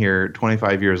gotten here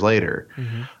 25 years later?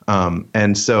 Mm-hmm.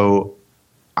 And so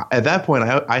at that point,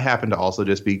 I happened to also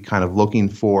just be kind of looking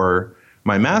for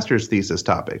my master's thesis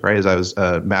topic, right? As I was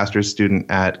a master's student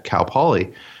at Cal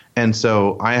Poly. And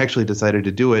so I actually decided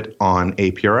to do it on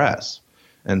APRS.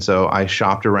 And so I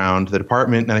shopped around the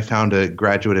department, and I found a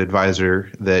graduate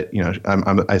advisor that,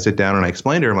 I sit down and I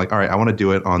explained to her, I'm like, all right, I want to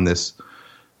do it on this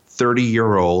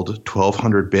 30-year-old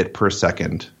 1200 bit per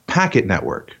second packet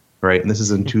network, right? And this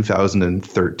is in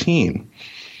 2013.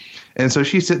 And so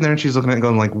she's sitting there and she's looking at it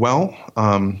going like, well,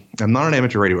 I'm not an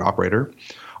amateur radio operator.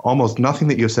 Almost nothing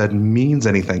that you said means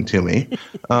anything to me.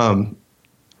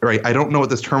 Right. I don't know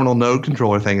what this terminal node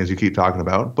controller thing is you keep talking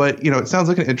about, but, it sounds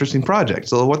like an interesting project.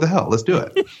 So what the hell? Let's do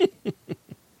it.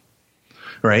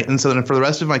 Right. And so then for the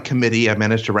rest of my committee, I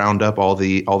managed to round up all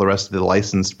the rest of the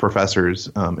licensed professors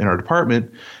in our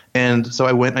department. And so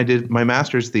I did my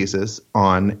master's thesis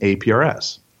on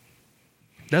APRS.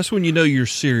 That's when you know you're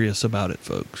serious about it,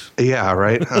 folks. Yeah,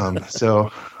 right.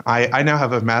 So I now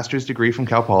have a master's degree from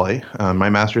Cal Poly. My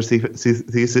master's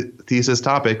thesis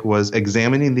topic was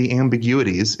examining the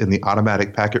ambiguities in the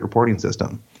automatic packet reporting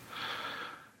system.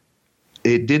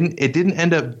 It didn't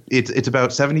end up. It's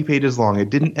about 70 pages long. It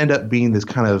didn't end up being this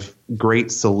kind of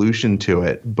great solution to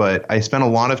it. But I spent a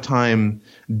lot of time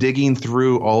digging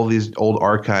through all of these old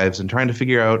archives and trying to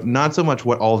figure out not so much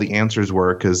what all the answers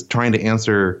were, because trying to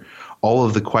answer all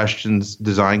of the questions,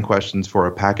 design questions for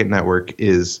a packet network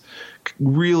is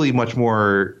really much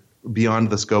more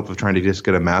beyond the scope of trying to just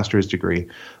get a master's degree.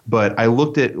 But I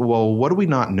looked at, well, what do we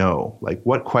not know? Like,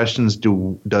 what questions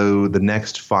do the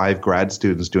next 5 grad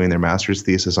students doing their master's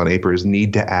thesis on APRS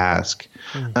need to ask?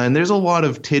 Mm-hmm. And there's a lot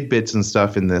of tidbits and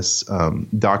stuff in this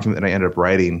document that I ended up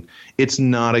writing. It's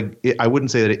not I wouldn't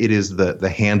say that it is the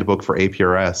handbook for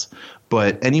APRS,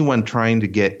 but anyone trying to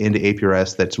get into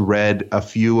APRS that's read a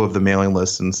few of the mailing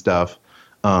lists and stuff,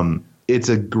 it's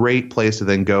a great place to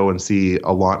then go and see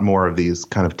a lot more of these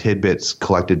kind of tidbits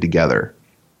collected together.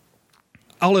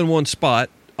 All in one spot,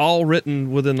 all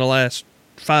written within the last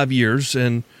 5 years.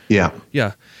 And yeah.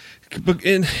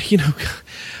 And,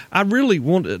 I really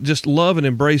want to just love and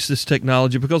embrace this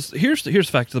technology, because here's the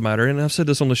fact of the matter, and I've said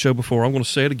this on the show before, I'm going to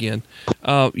say it again.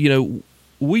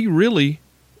 We really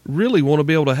want to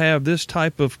be able to have this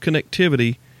type of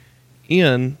connectivity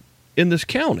in this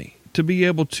county, to be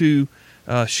able to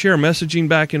share messaging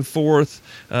back and forth,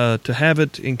 to have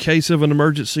it in case of an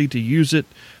emergency, to use it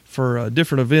for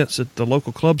different events that the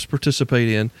local clubs participate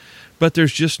in. But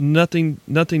there's just nothing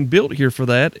built here for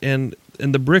that, and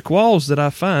the brick walls that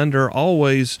I find are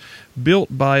always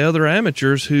built by other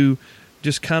amateurs who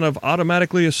just kind of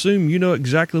automatically assume you know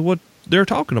exactly what they're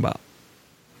talking about.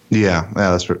 Yeah,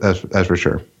 that's for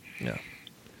sure. Yeah.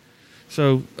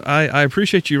 So I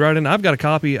appreciate you writing. I've got a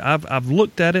copy. I've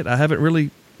looked at it. I haven't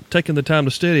really taken the time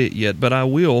to study it yet, but I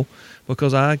will,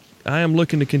 because I am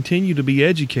looking to continue to be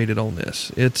educated on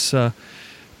this. It's to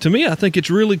me, I think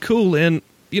it's really cool, and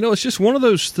it's just one of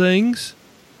those things,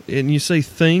 and you say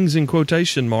things in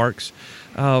quotation marks,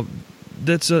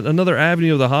 that's another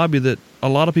avenue of the hobby that a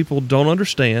lot of people don't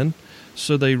understand.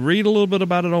 So they read a little bit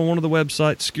about it on one of the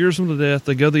websites, scares them to death.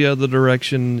 They go the other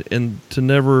direction, and to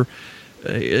never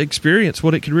experience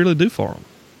what it could really do for them.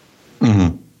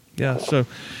 Mm-hmm. Yeah. So,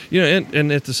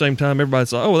 and at the same time,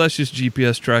 everybody's like, oh, well, that's just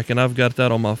GPS tracking. I've got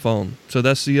that on my phone. So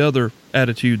that's the other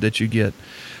attitude that you get.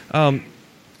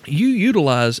 You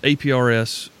utilize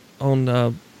APRS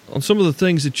on some of the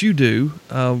things that you do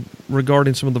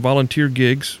regarding some of the volunteer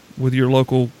gigs with your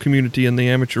local community and the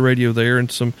amateur radio there,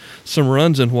 and some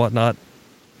runs and whatnot.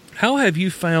 How have you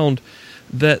found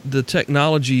that the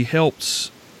technology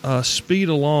helps speed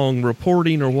along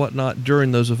reporting or whatnot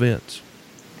during those events?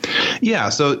 Yeah,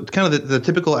 so kind of the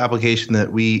typical application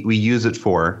that we use it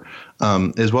for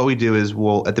is what we do is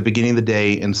we'll, at the beginning of the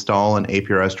day, install an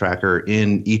APRS tracker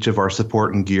in each of our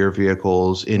support and gear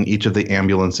vehicles, in each of the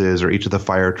ambulances or each of the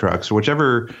fire trucks, or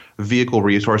whichever vehicle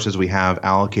resources we have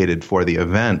allocated for the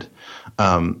event.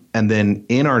 And then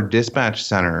in our dispatch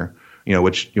center,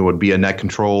 which would be a net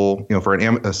control, for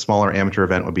a smaller amateur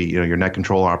event would be, your net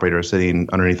control operator sitting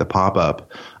underneath a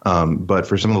pop-up. But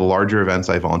for some of the larger events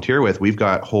I volunteer with, we've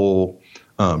got whole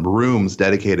rooms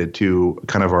dedicated to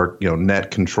kind of our, net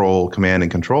control, command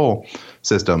and control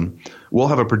system. We'll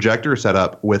have a projector set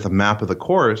up with a map of the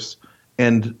course,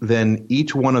 and then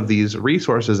each one of these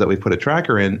resources that we put a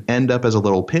tracker in end up as a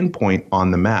little pinpoint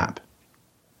on the map,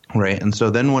 right? And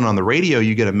so then when on the radio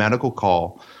you get a medical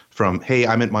call from, hey,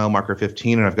 I'm at mile marker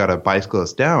 15 and I've got a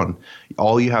bicyclist down,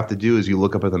 all you have to do is you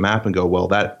look up at the map and go, well,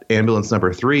 that ambulance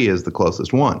number 3 is the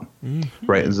closest one,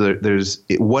 right? And so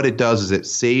what it does is it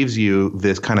saves you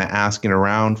this kind of asking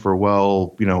around for,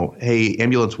 well, hey,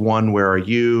 ambulance 1, where are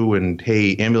you? And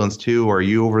hey, ambulance 2, are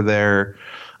you over there?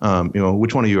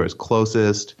 Which one of you is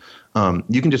closest?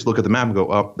 You can just look at the map and go,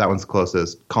 oh, that one's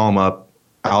closest. Call them up,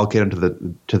 allocate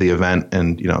them to the event,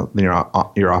 and then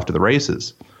you're off to the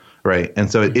races. Right. And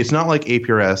so it's not like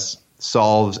APRS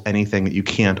solves anything that you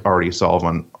can't already solve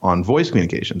on voice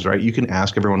communications, right? You can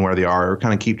ask everyone where they are or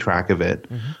kind of keep track of it.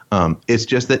 It's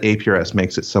just that APRS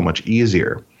makes it so much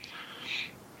easier.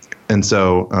 And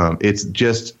so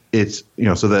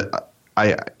so that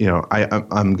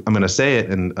I'm going to say it,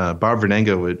 and Bob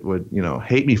Vernenga would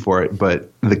hate me for it,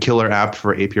 but the killer app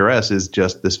for APRS is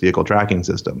just this vehicle tracking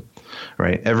system,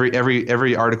 right?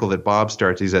 Every article that Bob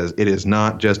starts, he says it is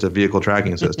not just a vehicle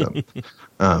tracking system,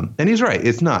 and he's right,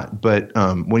 it's not. But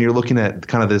when you're looking at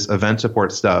kind of this event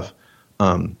support stuff,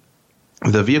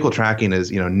 the vehicle tracking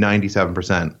is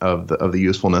 97% of the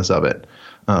usefulness of it.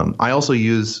 I also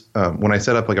use when I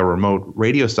set up like a remote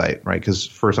radio site, right? Because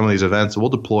for some of these events, we'll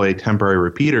deploy temporary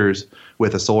repeaters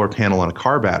with a solar panel and a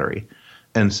car battery,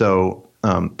 and so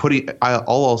I'll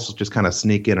also just kind of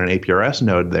sneak in an APRS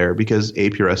node there because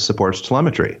APRS supports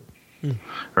telemetry,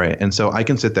 right? And so I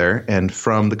can sit there and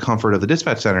from the comfort of the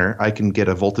dispatch center, I can get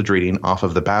a voltage reading off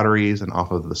of the batteries and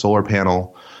off of the solar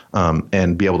panel,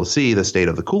 and be able to see the state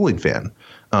of the cooling fan,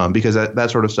 because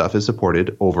that sort of stuff is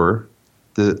supported over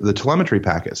the telemetry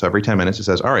packet. So every 10 minutes it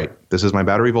says, all right, this is my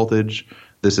battery voltage.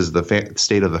 This is the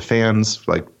state of the fans.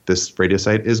 Like, this radio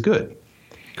site is good.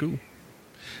 Cool.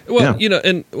 Well,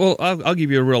 I'll give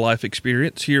you a real life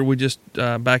experience here. We just,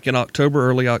 back in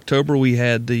early October, we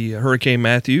had the Hurricane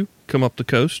Matthew come up the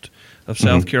coast of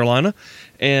South Carolina,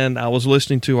 and I was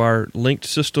listening to our linked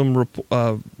system,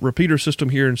 repeater system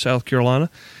here in South Carolina,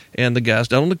 and the guys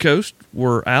down on the coast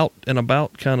were out and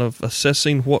about kind of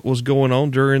assessing what was going on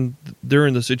during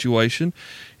the situation.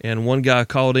 And one guy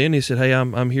called in. He said, hey,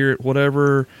 I'm here at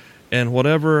whatever and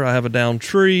whatever. I have a downed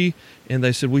tree. And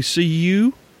they said, we see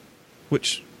you,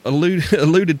 which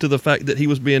alluded to the fact that he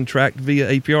was being tracked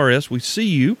via APRS. We see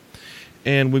you,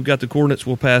 and we've got the coordinates.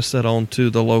 We'll pass that on to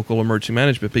the local emergency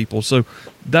management people. So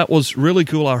that was really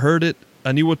cool. I heard it.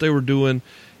 I knew what they were doing,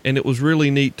 and it was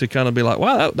really neat to kind of be like,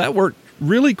 wow, that worked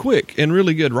really quick and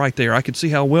really good right there. I could see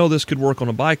how well this could work on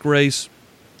a bike race,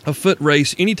 a foot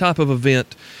race, any type of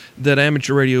event that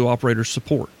amateur radio operators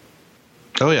support.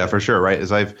 Oh yeah, for sure. Right.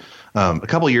 As I've a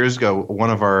couple of years ago, one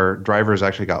of our drivers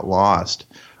actually got lost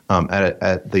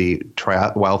at the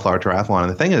Wildflower Triathlon.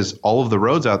 And the thing is, all of the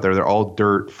roads out there, they're all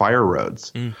dirt fire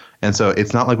roads. And so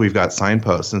it's not like we've got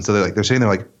signposts. And so they're saying,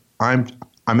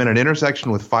 I'm in an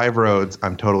intersection with 5 roads.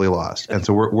 I'm totally lost. And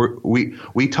so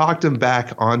we talked him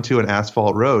back onto an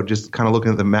asphalt road, just kind of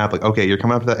looking at the map, like, okay, you're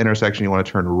coming up to that intersection. You want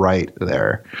to turn right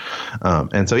there.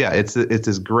 And so, yeah, it's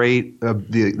this great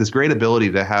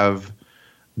ability to have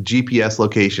GPS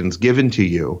locations given to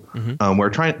you. Where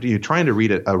trying to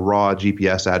read a raw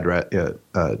GPS address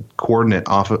coordinate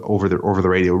over the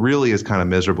radio really is kind of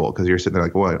miserable, because you're sitting there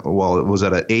like, well, was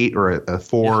that an 8 or a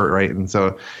 4, right? And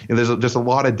so there's just a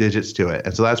lot of digits to it,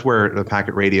 and so that's where the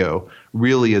packet radio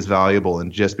really is valuable,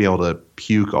 and just be able to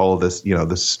puke all of this,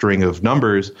 this string of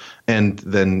numbers, and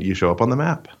then you show up on the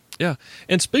map. Yeah,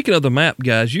 and speaking of the map,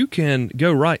 guys, you can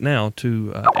go right now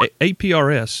to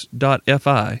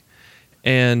aprs.fi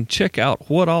and check out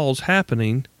what all's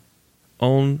happening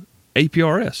on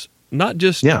APRS. Not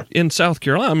just in South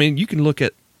Carolina. I mean, you can look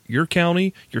at your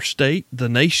county, your state, the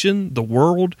nation, the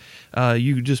world.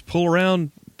 You just pull around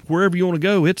wherever you want to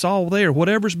go, it's all there.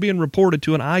 Whatever's being reported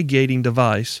to an iGating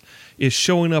device is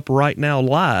showing up right now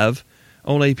live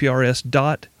on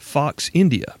APRS.Fox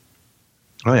India.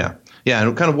 Oh, yeah. Yeah,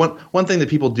 and kind of one thing that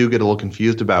people do get a little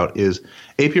confused about is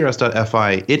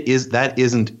APRS.FI. That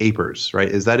isn't APRS,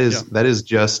 right? That is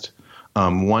just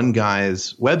one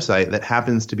guy's website that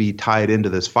happens to be tied into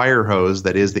this fire hose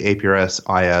that is the APRS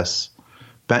IS,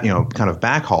 kind of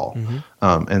backhaul.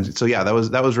 Mm-hmm. And so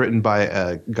that was written by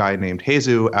a guy named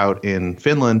Hezu out in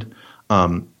Finland.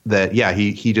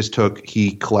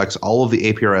 He collects all of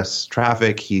the APRS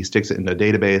traffic, he sticks it in a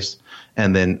database,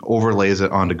 and then overlays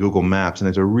it onto Google Maps, and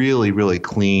it's a really, really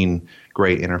clean,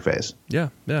 great interface. Yeah.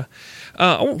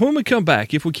 When we come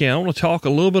back, if we can, I want to talk a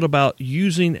little bit about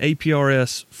using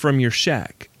APRS from your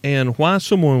shack and why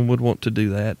someone would want to do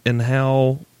that and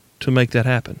how to make that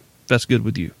happen. If that's good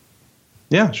with you.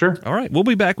 Yeah, sure. All right. We'll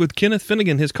be back with Kenneth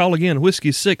Finnegan, his call again,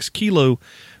 Whiskey 6 Kilo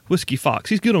Whiskey Fox.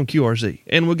 He's good on QRZ.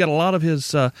 And we've got a lot of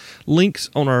his links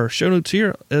on our show notes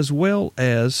here, as well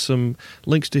as some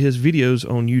links to his videos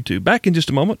on YouTube. Back in just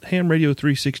a moment, Ham Radio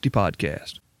 360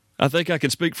 podcast. I think I can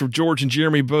speak for George and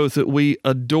Jeremy both that we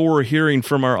adore hearing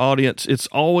from our audience. It's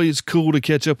always cool to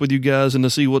catch up with you guys and to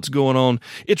see what's going on.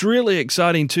 It's really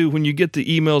exciting, too, when you get the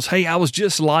emails, hey, I was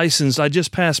just licensed. I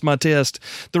just passed my test.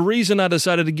 The reason I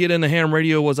decided to get into ham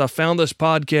radio was I found this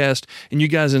podcast, and you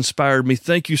guys inspired me.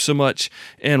 Thank you so much,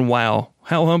 and wow.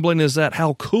 How humbling is that?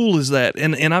 How cool is that?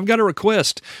 And I've got a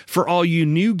request for all you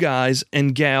new guys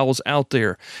and gals out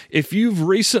there. If you've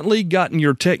recently gotten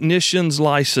your technician's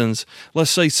license, let's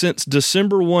say since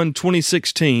December 1,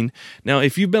 2016, now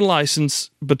if you've been licensed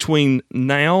between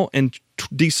now and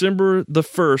December the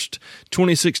 1st,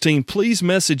 2016, please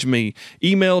message me,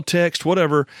 email, text,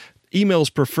 whatever. Email's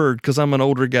preferred because I'm an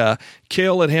older guy.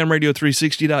 Kale at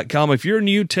hamradio360.com. If you're a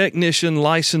new technician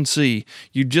licensee,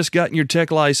 you just gotten your tech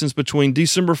license between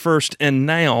December 1st and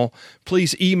now,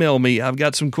 please email me. I've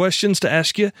got some questions to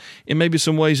ask you and maybe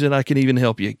some ways that I can even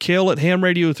help you. Kale at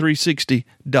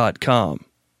hamradio360.com.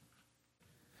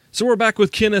 So we're back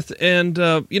with Kenneth, and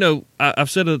I've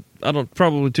said it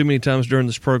probably too many times during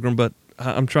this program, but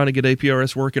I'm trying to get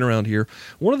APRS working around here.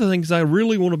 One of the things I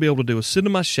really want to be able to do is sit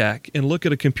in my shack and look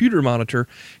at a computer monitor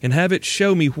and have it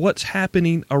show me what's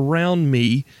happening around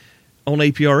me on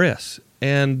APRS.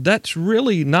 And that's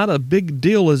really not a big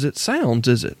deal as it sounds,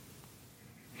 is it?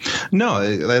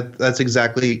 No, that's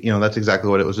exactly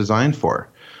what it was designed for.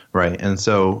 Right. And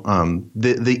so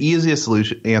the easiest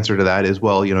answer to that is,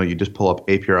 you just pull up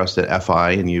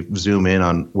APRS.FI and you zoom in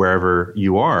on wherever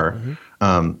you are. Mm-hmm.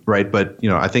 Right. But,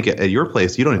 I think at your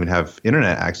place, you don't even have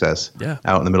internet access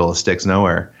out in the middle of sticks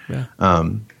nowhere. Yeah.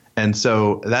 And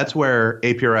so that's where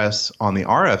APRS on the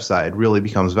RF side really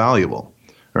becomes valuable.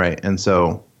 Right. And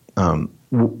so to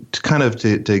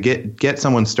get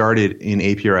someone started in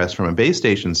APRS from a base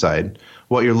station side,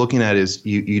 what you're looking at is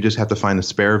you just have to find a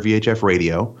spare VHF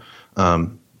radio,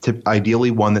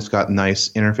 ideally one that's got nice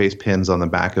interface pins on the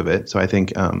back of it. So I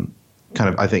think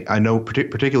I know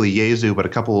particularly Yaesu, but a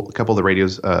couple of the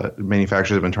radios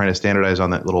manufacturers have been trying to standardize on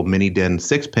that little mini DIN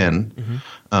 6-pin.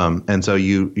 Mm-hmm. And so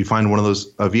you find one of those,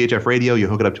 a VHF radio, you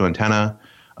hook it up to antenna,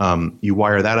 you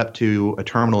wire that up to a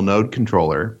terminal node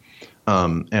controller.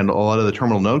 And a lot of the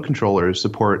terminal node controllers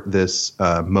support this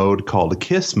mode called a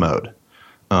KISS mode.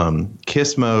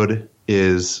 KISS mode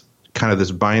is kind of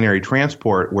this binary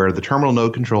transport where the terminal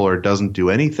node controller doesn't do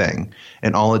anything,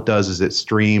 and all it does is it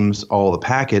streams all the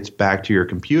packets back to your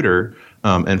computer,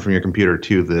 and from your computer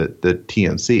to the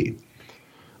TNC.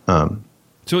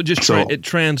 So it just it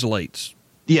translates.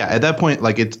 Yeah, at that point,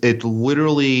 it's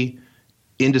literally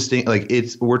indistinct.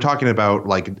 We're talking about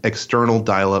external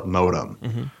dial-up modem.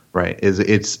 Mm-hmm. Right?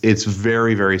 It's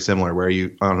very, very similar. Where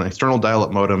you on an external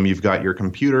dial-up modem, you've got your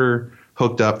computer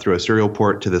hooked up through a serial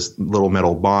port to this little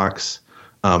metal box,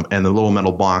 and the little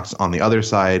metal box on the other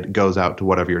side goes out to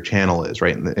whatever your channel is.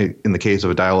 Right? In the case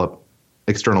of a dial-up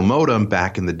external modem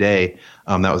back in the day,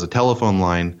 that was a telephone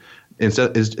line. It's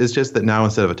just that now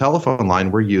instead of a telephone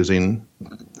line, we're using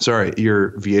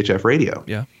your VHF radio.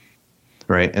 Yeah.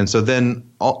 Right. And so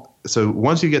so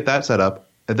once you get that set up,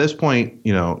 at this point,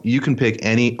 you can pick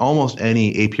almost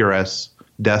any APRS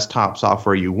desktop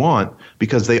software you want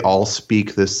because they all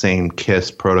speak the same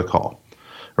KISS protocol,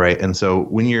 right? And so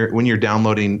when you're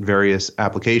downloading various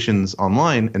applications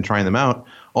online and trying them out,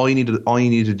 all you need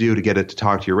to do to get it to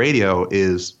talk to your radio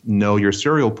is know your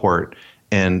serial port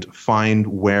and find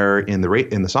where in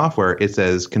the software it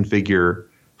says configure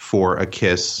for a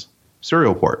KISS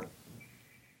serial port.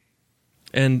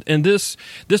 And this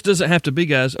doesn't have to be,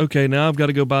 guys, okay, now I've got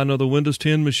to go buy another Windows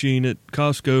 10 machine at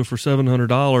Costco for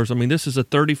 $700. I mean, this is a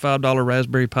 $35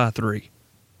 Raspberry Pi 3.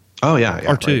 Oh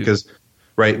yeah, or two. Because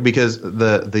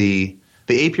the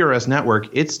APRS network,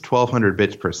 it's 1,200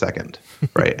 bits per second,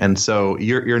 right? And so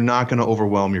you're not going to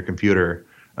overwhelm your computer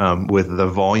with the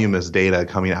voluminous data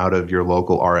coming out of your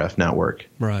local RF network,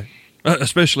 right?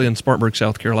 Especially in Spartanburg,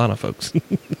 South Carolina, folks.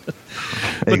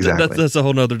 Exactly. That's a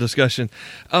whole nother discussion.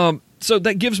 So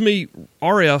that gives me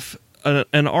RF. An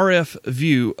RF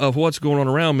view of what's going on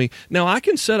around me. Now, I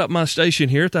can set up my station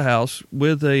here at the house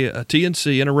with a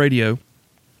TNC and a radio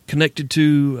connected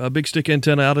to a big stick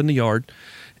antenna out in the yard,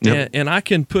 and I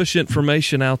can push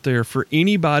information out there for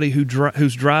anybody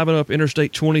who's driving up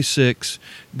Interstate 26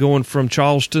 going from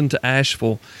Charleston to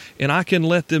Asheville, and I can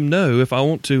let them know if I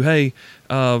want to, hey,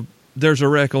 there's a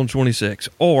wreck on 26,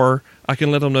 or I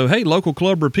can let them know, hey, local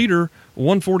club repeater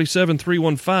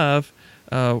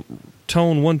 147.315,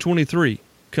 tone 123,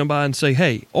 come by and say,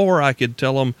 hey. Or I could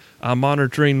tell them I'm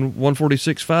monitoring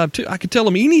 146.5. I could tell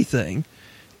them anything.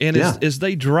 And as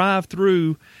they drive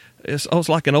through, it's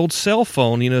like an old cell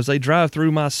phone, as they drive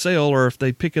through my cell, or if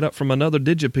they pick it up from another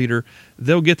digipeater,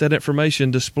 they'll get that information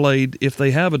displayed if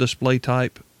they have a display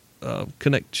type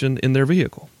connection in their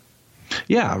vehicle.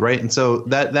 Yeah, right. And so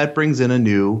that brings in a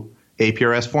new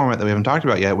APRS format that we haven't talked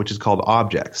about yet, which is called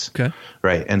objects. Okay.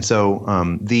 Right. And so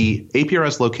the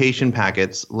APRS location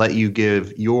packets let you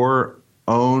give your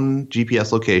own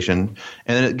GPS location,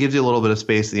 and then it gives you a little bit of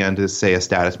space at the end to say a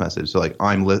status message. So like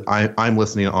I'm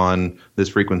listening on this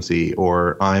frequency,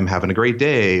 or I'm having a great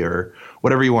day, or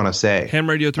whatever you want to say. Ham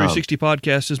Radio 360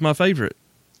 podcast is my favorite.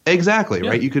 Exactly.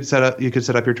 Yeah. Right. You could set up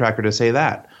your tracker to say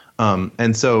that.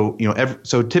 And so,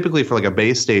 so typically for like a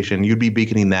base station, you'd be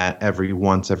beaconing that every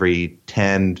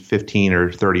 10, 15,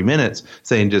 or 30 minutes,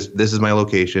 saying just, this is my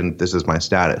location, this is my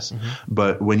status. Mm-hmm.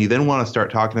 But when you then want to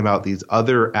start talking about these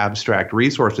other abstract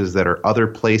resources that are other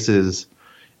places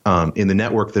in the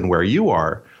network than where you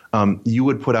are, you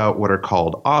would put out what are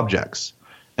called objects.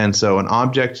 And so an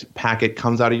object packet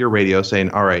comes out of your radio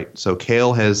saying, all right, so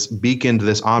Cale has beaconed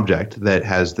this object that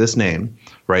has this name,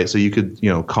 right? So you could,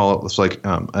 call it, it's like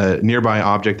a nearby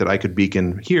object that I could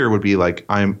beacon here would be like,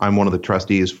 I'm one of the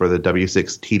trustees for the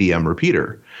W6 TDM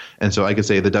repeater. And so I could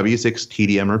say the W6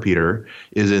 TDM repeater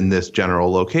is in this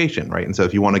general location, right? And so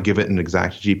if you want to give it an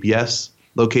exact GPS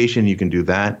location, you can do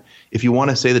that. If you want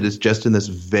to say that it's just in this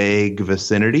vague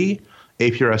vicinity,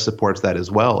 APRS supports that as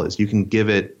well, as you can give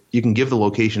the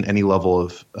location any level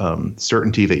of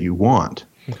certainty that you want.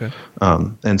 Okay.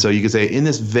 And so you could say in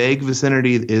this vague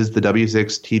vicinity is the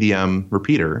W6 TDM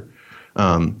repeater,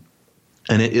 and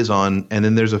it is on. And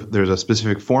then there's a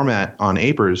specific format on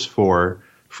APRS for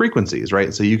frequencies,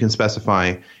 right? So you can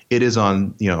specify it is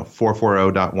on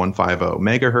 440.150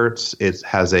 megahertz. It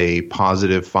has a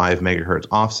positive 5 megahertz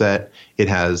offset. It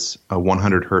has a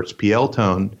 100 hertz PL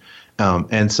tone.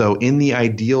 And so in the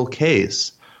ideal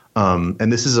case,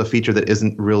 and this is a feature that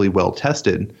isn't really well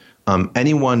tested,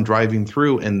 anyone driving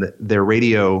through and their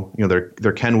radio,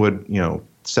 their Kenwood,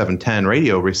 710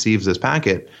 radio receives this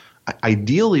packet,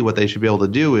 ideally what they should be able to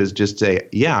do is just say,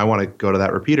 yeah, I want to go to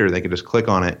that repeater. They can just click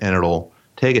on it and it'll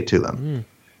take it to them. Mm.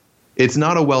 It's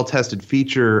not a well-tested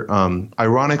feature.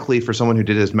 Ironically, for someone who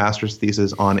did his master's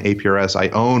thesis on APRS, I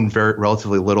own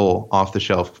relatively little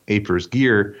off-the-shelf APRS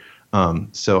gear.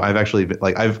 So I've actually been,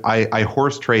 I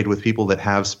horse trade with people that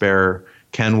have spare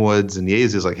Kenwoods and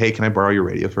Yeezys. Like, hey, can I borrow your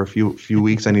radio for a few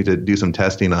weeks? I need to do some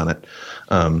testing on it.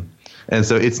 And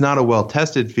so it's not a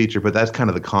well-tested feature, but that's kind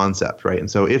of the concept, right?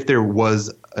 And so if there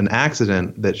was an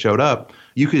accident that showed up,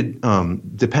 you could,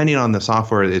 depending on the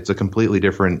software, it's a completely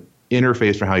different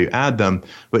interface for how you add them,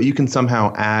 but you can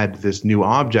somehow add this new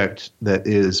object that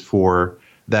is for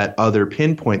that other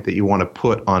pinpoint that you want to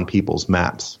put on people's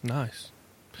maps. Nice.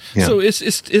 Yeah. So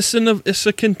it's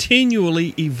a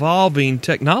continually evolving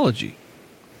technology.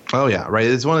 Oh yeah, right.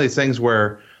 It's one of these things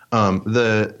where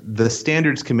the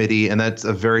standards committee, and that's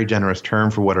a very generous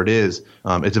term for what it is.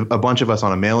 It's a bunch of us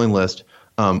on a mailing list.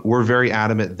 We're very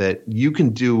adamant that you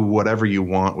can do whatever you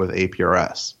want with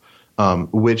APRS,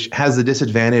 which has the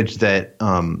disadvantage that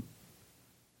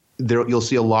you'll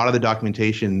see a lot of the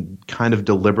documentation kind of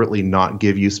deliberately not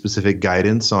give you specific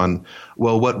guidance on,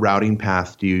 well, what routing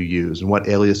path do you use and what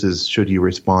aliases should you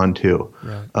respond to?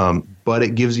 Right. But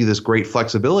it gives you this great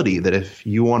flexibility that if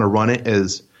you want to run it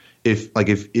as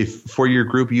if for your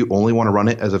group you only want to run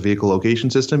it as a vehicle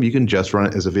location system, you can just run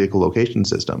it as a vehicle location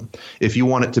system. If you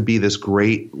want it to be this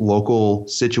great local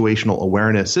situational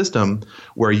awareness system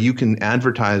where you can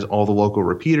advertise all the local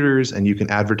repeaters and you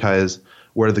can advertise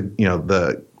where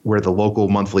where the local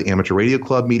monthly amateur radio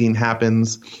club meeting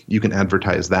happens, you can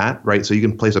advertise that, right? So you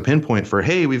can place a pinpoint for,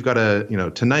 hey, we've got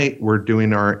tonight we're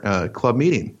doing our club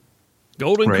meeting.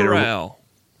 Golden Corral.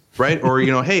 right? Or,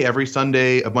 hey, every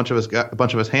Sunday, a bunch of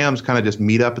us hams kind of just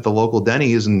meet up at the local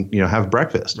Denny's and, have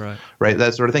breakfast, right?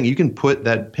 That sort of thing. You can put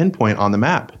that pinpoint on the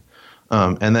map,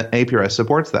 and that APRS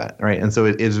supports that, right? And so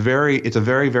it's a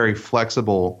very, very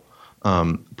flexible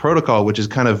protocol, which is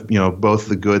kind of, both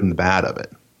the good and the bad of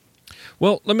it.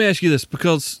 Well, let me ask you this,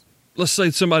 because let's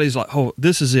say somebody's like, oh,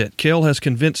 this is it. Cale has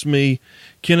convinced me.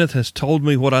 Kenneth has told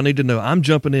me what I need to know. I'm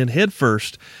jumping in head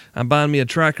first. I'm buying me a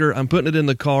tracker. I'm putting it in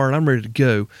the car, and I'm ready to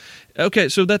go. Okay,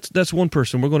 so that's one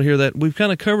person. We're going to hear that. We've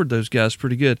kind of covered those guys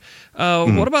pretty good.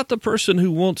 What about the person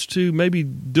who wants to maybe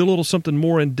do a little something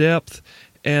more in depth,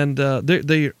 and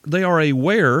they are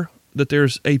aware that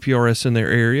there's APRS in their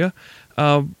area?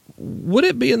 Would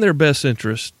it be in their best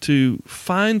interest to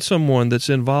find someone that's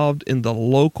involved in the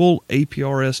local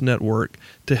APRS network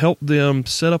to help them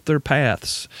set up their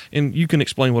paths? And you can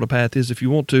explain what a path is if you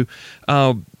want to,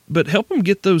 but help them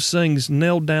get those things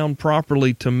nailed down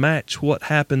properly to match what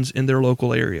happens in their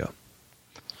local area.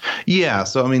 Yeah.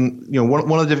 So,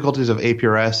 one of the difficulties of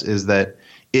APRS is that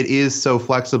it is so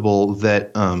flexible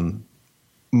that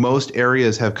most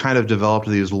areas have kind of developed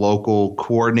these local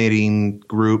coordinating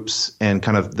groups and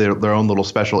kind of their own little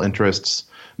special interests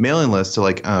mailing lists. So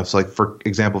like for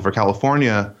example, for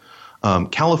California,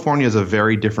 California is a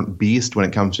very different beast when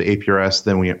it comes to APRS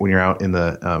than when you're out in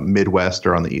the Midwest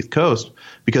or on the East Coast,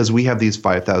 because we have these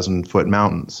 5,000-foot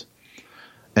mountains.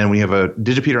 And when you have a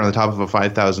digipeater on the top of a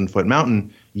 5,000-foot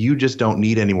mountain, you just don't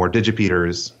need any more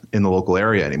digipeaters in the local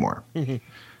area anymore.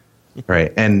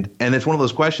 Right. And it's one of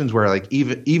those questions where like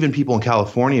even people in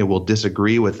California will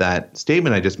disagree with that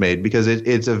statement I just made, because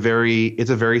it's a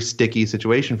very sticky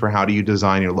situation for how do you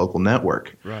design your local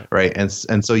network. Right. And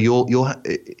so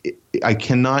I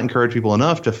cannot encourage people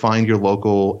enough to find your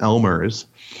local Elmers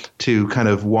to kind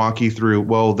of walk you through,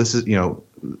 well, this is,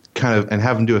 kind of, and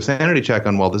have them do a sanity check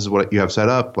on, well, this is what you have set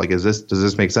up. Like, does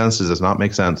this make sense? Does this not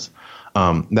make sense?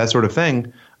 That sort of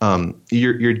thing.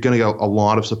 You're going to get a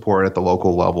lot of support at the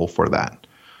local level for that.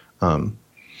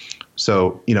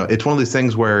 So, it's one of these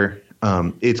things where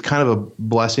it's kind of a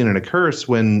blessing and a curse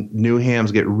when new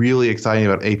hams get really excited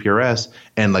about APRS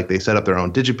and like they set up their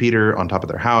own digipeater on top of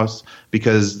their house,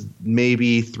 because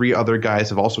maybe 3 other guys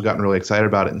have also gotten really excited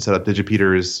about it and set up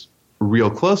digipeaters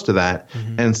real close to that.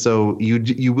 And so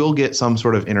you will get some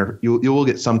sort of you will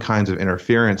get some kinds of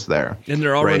interference there. And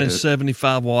they're all running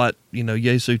 75 watt,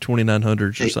 Yaesu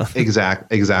 2900s or something.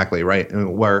 Exactly. Right.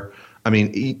 And where,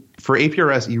 for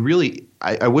APRS,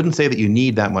 I wouldn't say that you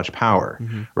need that much power.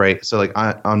 Right. So like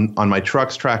on my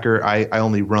truck's tracker, I have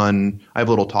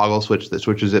a little toggle switch that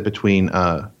switches it between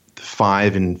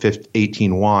 5 and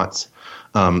 18 watts.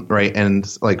 Right.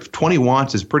 And like 20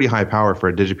 watts is pretty high power for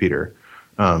a digipeater.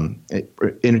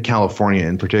 In California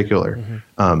in particular.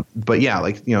 But yeah,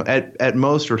 like, at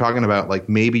most we're talking about like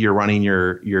maybe you're running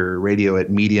your radio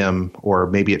at medium or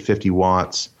maybe at 50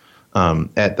 watts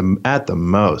at the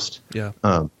most. Yeah.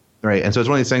 Right. And so it's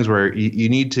one of these things where you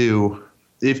need to,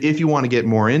 if you want to get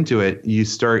more into it, you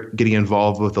start getting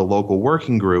involved with a local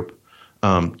working group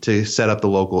to set up the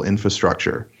local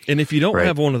infrastructure. And if you don't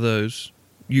have one of those,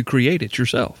 you create it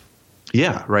yourself.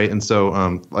 Yeah, right. And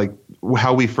so, like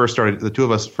how the two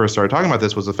of us first started talking about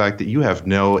this was the fact that you have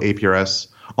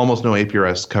almost no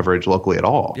APRS coverage locally at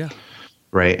all. Yeah.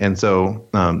 Right. And so,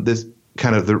 this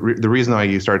kind of the reason why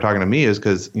you started talking to me is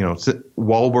because,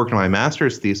 while working on my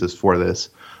master's thesis for this,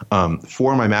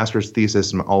 for my master's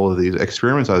thesis and all of these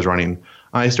experiments I was running,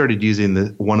 I started using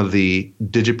one of the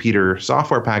digipeater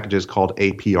software packages called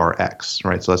APRX.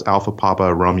 Right. So that's Alpha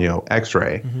Papa Romeo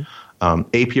X-Ray.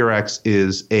 APRX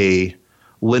is a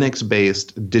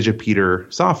Linux-based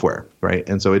digipeater software, right?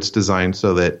 And so it's designed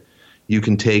so that you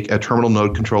can take a terminal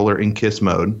node controller in KISS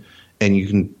mode, and you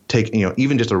can take,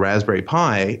 even just a Raspberry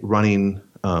Pi running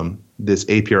this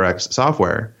APRX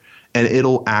software, and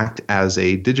it'll act as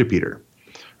a digipeater,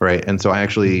 right? And so I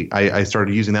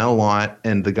started using that a lot,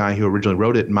 and the guy who originally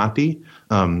wrote it, Matti,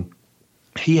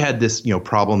 he had this,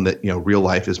 problem that, real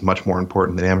life is much more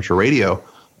important than amateur radio.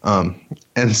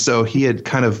 And so he had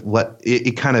kind of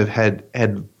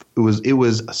it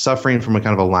was suffering from a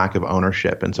kind of a lack of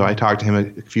ownership. And so I talked to him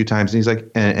a few times, and he's like,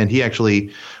 and he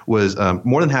actually was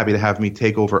more than happy to have me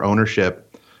take over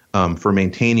ownership for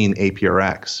maintaining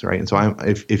APRX, right? And so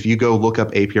if you go look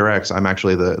up APRX, I'm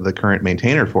actually the current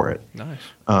maintainer for it. Nice.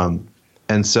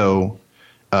 And so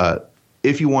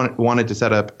if you wanted to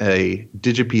set up a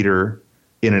digipeater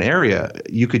in an area,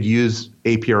 you could use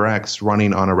APRX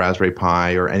running on a Raspberry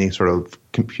Pi or any sort of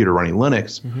computer running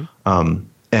Linux,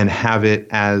 and have it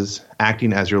as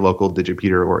acting as your local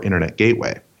digipeater or internet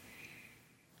gateway.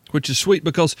 Which is sweet,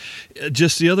 because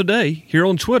just the other day here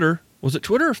on Twitter, was it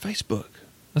Twitter or Facebook?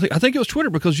 I think it was Twitter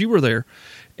because you were there.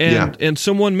 And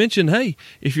someone mentioned, hey,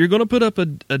 if you're going to put up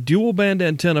a dual band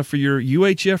antenna for your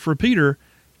UHF repeater,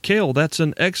 Cale, that's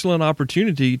an excellent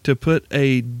opportunity to put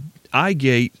a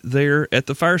iGate there at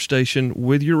the fire station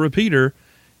with your repeater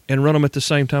and run them at the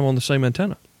same time on the same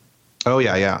antenna. Oh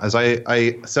yeah. As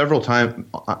I several times,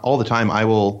 all the time, I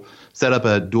will set up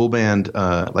a dual band,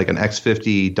 like an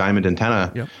X50 diamond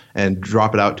antenna, and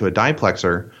drop it out to a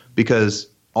diplexer, because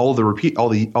all the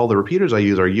repeaters I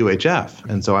use are UHF,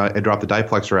 and so I drop the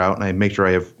diplexer out and I make sure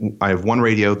I have one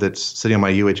radio that's sitting on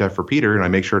my UHF repeater, and I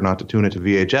make sure not to tune it to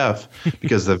VHF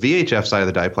because the VHF side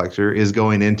of the diplexer is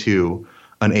going into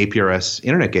an APRS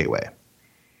internet gateway.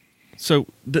 So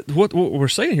what we're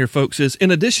saying here, folks, is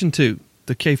in addition to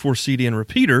the K4CDN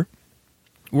repeater,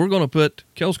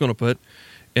 Cale's going to put,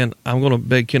 and I'm going to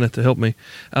beg Kenneth to help me,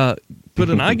 put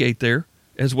an iGate there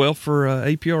as well for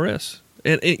APRS.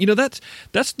 And you know, that's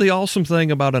the awesome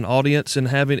thing about an audience and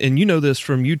having, and you know this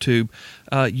from YouTube,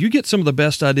 you get some of the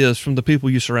best ideas from the people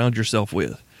you surround yourself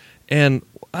with. And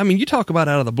I mean, you talk about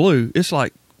out of the blue, it's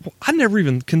like, well, I never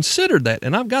even considered that.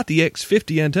 And I've got the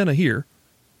X50 antenna here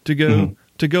to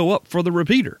go up for the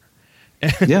repeater.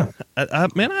 And I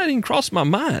didn't even cross my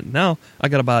mind. Now I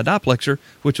got to buy a diplexer,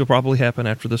 which will probably happen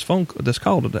after this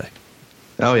call today.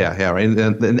 Oh yeah, right. And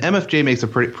MFJ makes a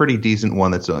pretty decent one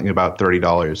that's about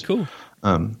 $30. Cool.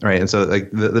 Right, and so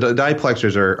like the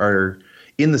diplexers are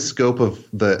in the scope of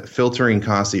the filtering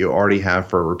costs that you already have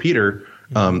for a repeater.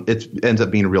 It ends up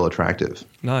being real attractive.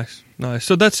 Nice.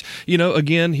 So that's,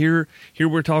 again, here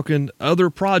we're talking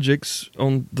other projects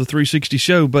on the 360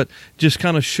 show, but just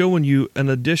kind of showing you an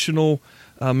additional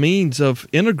means of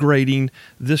integrating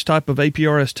this type of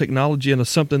APRS technology into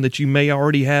something that you may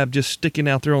already have just sticking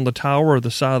out there on the tower or the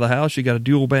side of the house. You got a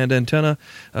dual band antenna.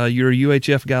 You're a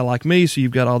UHF guy like me, so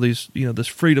you've got all these, this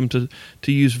freedom to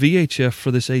use VHF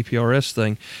for this APRS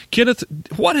thing. Kenneth,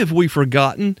 what have we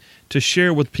forgotten to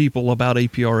share with people about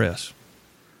APRS?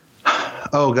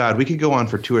 Oh, God, we could go on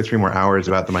for 2 or 3 more hours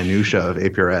about the minutia of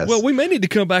APRS. Well, we may need to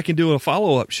come back and do a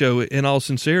follow-up show in all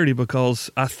sincerity, because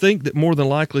I think that more than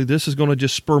likely this is going to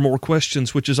just spur more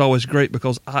questions, which is always great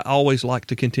because I always like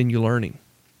to continue learning.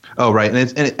 Oh, right.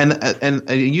 And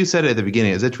you said it at the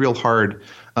beginning, it's real hard.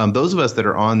 Those of us that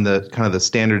are on the kind of the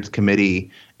standards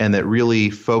committee and that really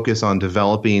focus on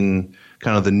developing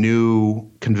kind of the new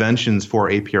conventions for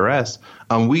APRS,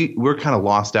 we're kind of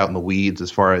lost out in the weeds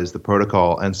as far as the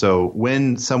protocol. And so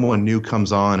when someone new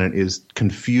comes on and is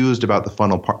confused about the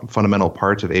fundamental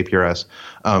parts of APRS,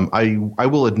 I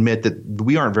will admit that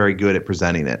we aren't very good at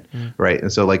presenting it, right?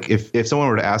 And so like if someone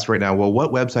were to ask right now, well,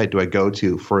 what website do I go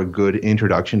to for a good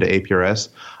introduction to APRS?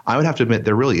 I would have to admit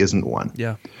there really isn't one.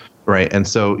 Yeah. Right. And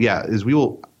so,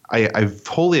 I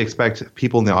fully expect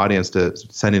people in the audience to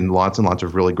send in lots and lots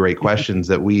of really great questions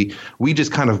that we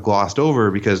just kind of glossed over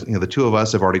because the two of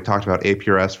us have already talked about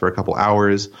APRS for a couple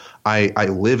hours. I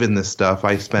live in this stuff.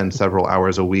 I spend several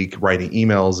hours a week writing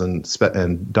emails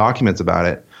and documents about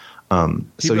it.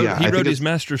 He wrote his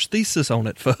master's thesis on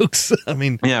it, folks. I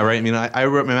mean, yeah, right. I mean, I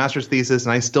wrote my master's thesis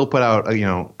and I still put out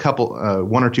couple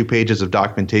 1 or 2 pages of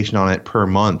documentation on it per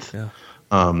month. Yeah.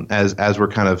 As we're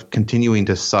kind of continuing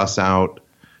to suss out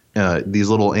these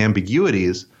little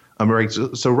ambiguities.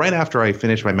 So right after I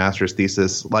finished my master's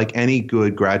thesis, like any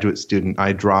good graduate student,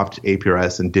 I dropped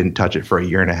APRS and didn't touch it for a 1.5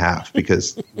 years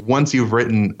because once you've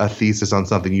written a thesis on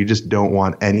something, you just don't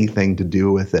want anything to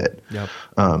do with it. Yep.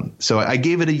 So I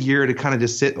gave it a year to kind of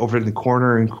just sit over in the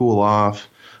corner and cool off.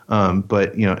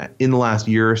 But in the last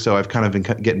year or so, I've kind of been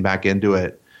getting back into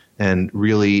it. And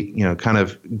really, I've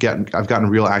gotten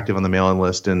real active on the mailing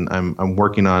list, and I'm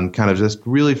working on kind of just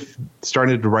really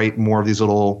starting to write more of these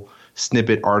little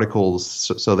snippet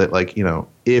articles, so that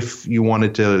if you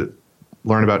wanted to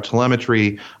learn about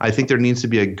telemetry, I think there needs to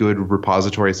be a good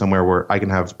repository somewhere where I can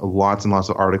have lots and lots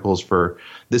of articles for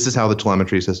this is how the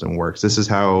telemetry system works, this is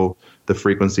how the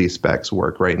frequency specs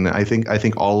work, right? And I think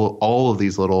all of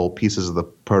these little pieces of the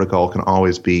protocol can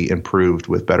always be improved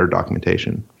with better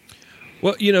documentation.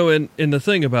 Well, and the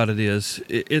thing about it is,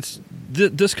 it's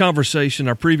this conversation,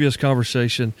 our previous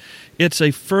conversation, it's a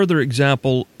further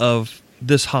example of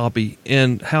this hobby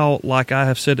and how, like I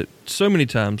have said it so many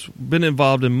times, been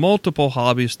involved in multiple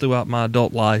hobbies throughout my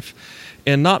adult life,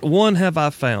 and not one have I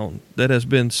found that has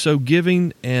been so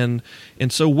giving and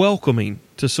so welcoming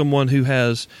to someone who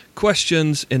has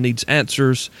questions and needs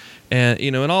answers. And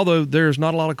and although there's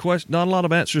not a lot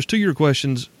of answers to your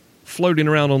questions floating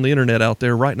around on the internet out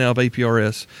there right now of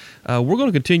APRS, we're going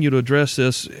to continue to address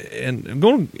this,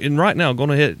 and right now going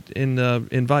ahead and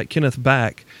invite Kenneth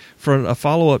back for a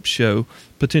follow-up show,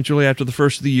 potentially after the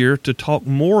first of the year, to talk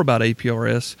more about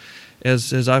APRS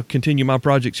as I continue my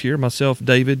projects here, myself,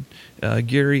 David,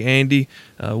 Gary, Andy,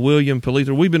 William,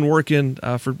 Polito, we've been working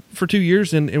for 2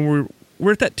 years, and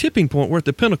we're at that tipping point. We're at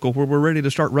the pinnacle where we're ready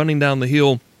to start running down the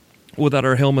hill without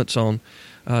our helmets on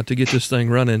to get this thing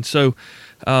running. So,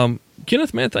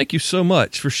 Kenneth, man, thank you so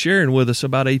much for sharing with us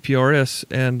about APRS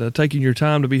and taking your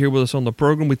time to be here with us on the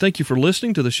program. We thank you for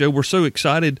listening to the show. We're so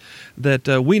excited that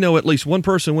we know at least one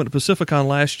person went to Pacificon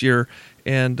last year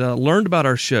and learned about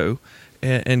our show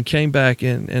and came back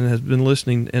and has been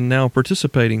listening and now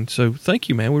participating. So thank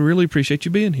you, man. We really appreciate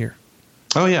you being here.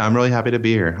 Oh, yeah, I'm really happy to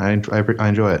be here. I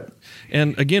enjoy it.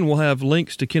 And again, we'll have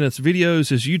links to Kenneth's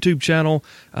videos, his YouTube channel,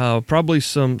 probably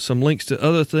some links to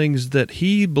other things that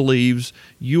he believes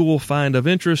you will find of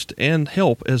interest and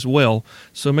help as well.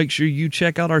 So make sure you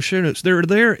check out our show notes. They're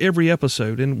there every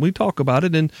episode, and we talk about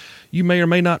it, and you may or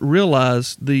may not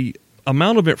realize the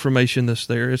amount of information that's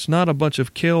there. It's not a bunch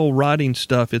of Kel writing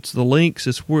stuff. It's the links.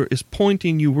 It's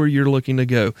pointing you where you're looking to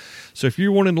go. So if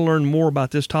you're wanting to learn more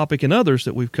about this topic and others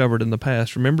that we've covered in the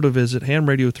past, remember to visit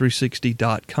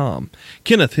hamradio360.com.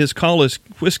 Kenneth, his call is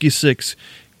Whiskey 6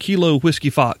 Kilo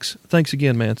Whiskey Fox. Thanks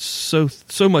again, man. So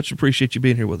much appreciate you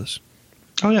being here with us.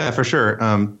 Oh, yeah, for sure.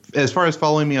 As far as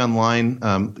following me online,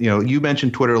 you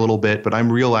mentioned Twitter a little bit, but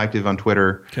I'm real active on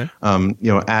Twitter, okay.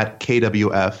 At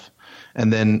KWF.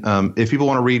 And then if people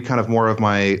want to read kind of more of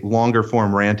my longer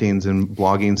form rantings and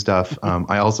blogging stuff,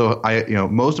 I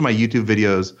most of my YouTube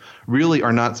videos really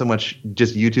are not so much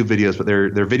just YouTube videos, but they're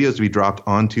videos to be dropped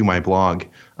onto my blog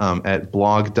at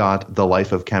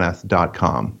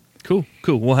blog.thelifeofkenneth.com. Cool.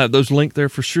 We'll have those linked there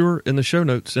for sure in the show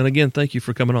notes. And again, thank you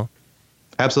for coming on.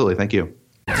 Absolutely. Thank you.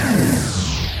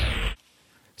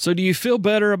 So do you feel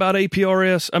better about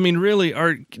APRS? I mean, really,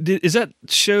 is that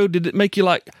show, did it make you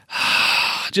like...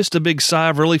 just a big sigh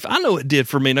of relief? I know it did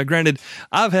for me. Now, granted,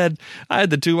 I had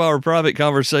the 2-hour private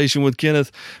conversation with Kenneth,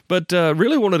 but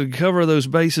really wanted to cover those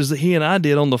bases that he and I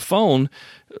did on the phone,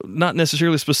 not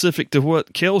necessarily specific to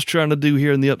what Kel's trying to do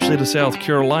here in the upstate of South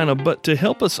Carolina, but to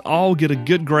help us all get a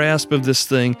good grasp of this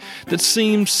thing that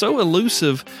seems so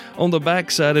elusive on the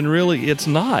backside, and really it's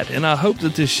not. And I hope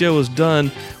that this show has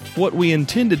done what we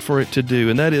intended for it to do,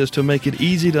 and that is to make it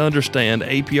easy to understand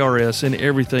APRS and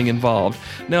everything involved.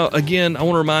 Now, again, I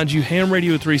want to remind you,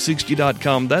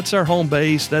 hamradio360.com, that's our home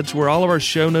base. That's where all of our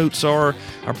show notes are,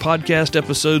 our podcast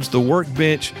episodes, the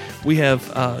workbench. We have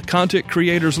content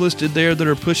creators listed there that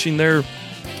are pushing their...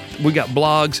 We got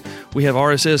blogs. We have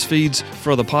RSS feeds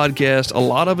for the podcast. A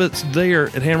lot of it's there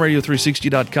at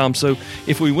hamradio360.com. So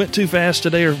if we went too fast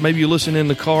today, or maybe you listen in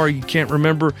the car, you can't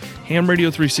remember,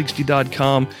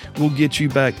 hamradio360.com will get you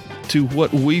back to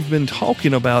what we've been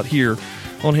talking about here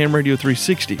on Ham Radio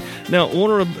 360. Now, I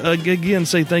want to again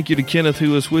say thank you to Kenneth,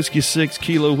 who is Whiskey 6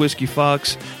 Kilo Whiskey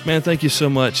Fox. Man, thank you so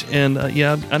much. And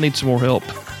I need some more help.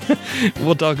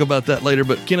 We'll talk about that later.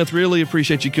 But Kenneth, really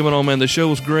appreciate you coming on, man. The show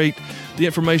was great. The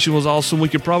information was awesome. We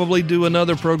could probably do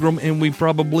another program, and we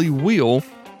probably will,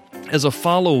 as a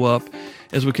follow-up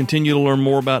as we continue to learn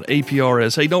more about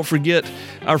APRS. Hey, don't forget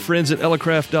our friends at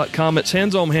Elecraft.com. It's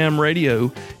Hands On Ham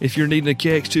Radio. If you're needing a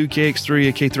KX2, KX3,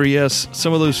 a K3S,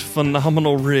 some of those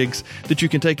phenomenal rigs that you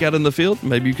can take out in the field,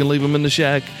 maybe you can leave them in the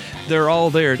shack, they're all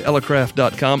there at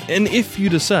Elecraft.com. And if you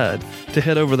decide to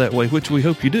head over that way, which we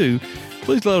hope you do,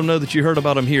 please let them know that you heard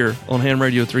about them here on Ham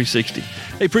Radio 360.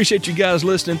 Hey, appreciate you guys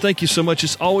listening. Thank you so much.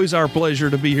 It's always our pleasure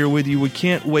to be here with you. We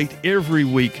can't wait every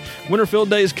week.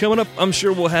 Winterfield Day is coming up. I'm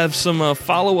sure we'll have some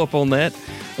follow-up on that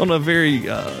on a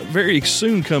very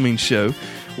soon coming show.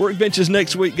 Workbench is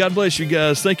next week. God bless you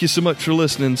guys. Thank you so much for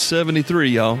listening.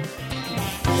 73, y'all.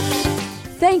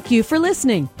 Thank you for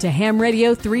listening to Ham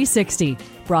Radio 360,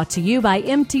 brought to you by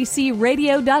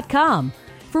mtcradio.com.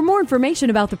 For more information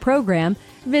about the program,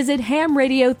 visit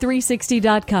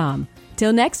hamradio360.com.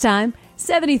 Till next time,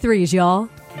 73s, y'all.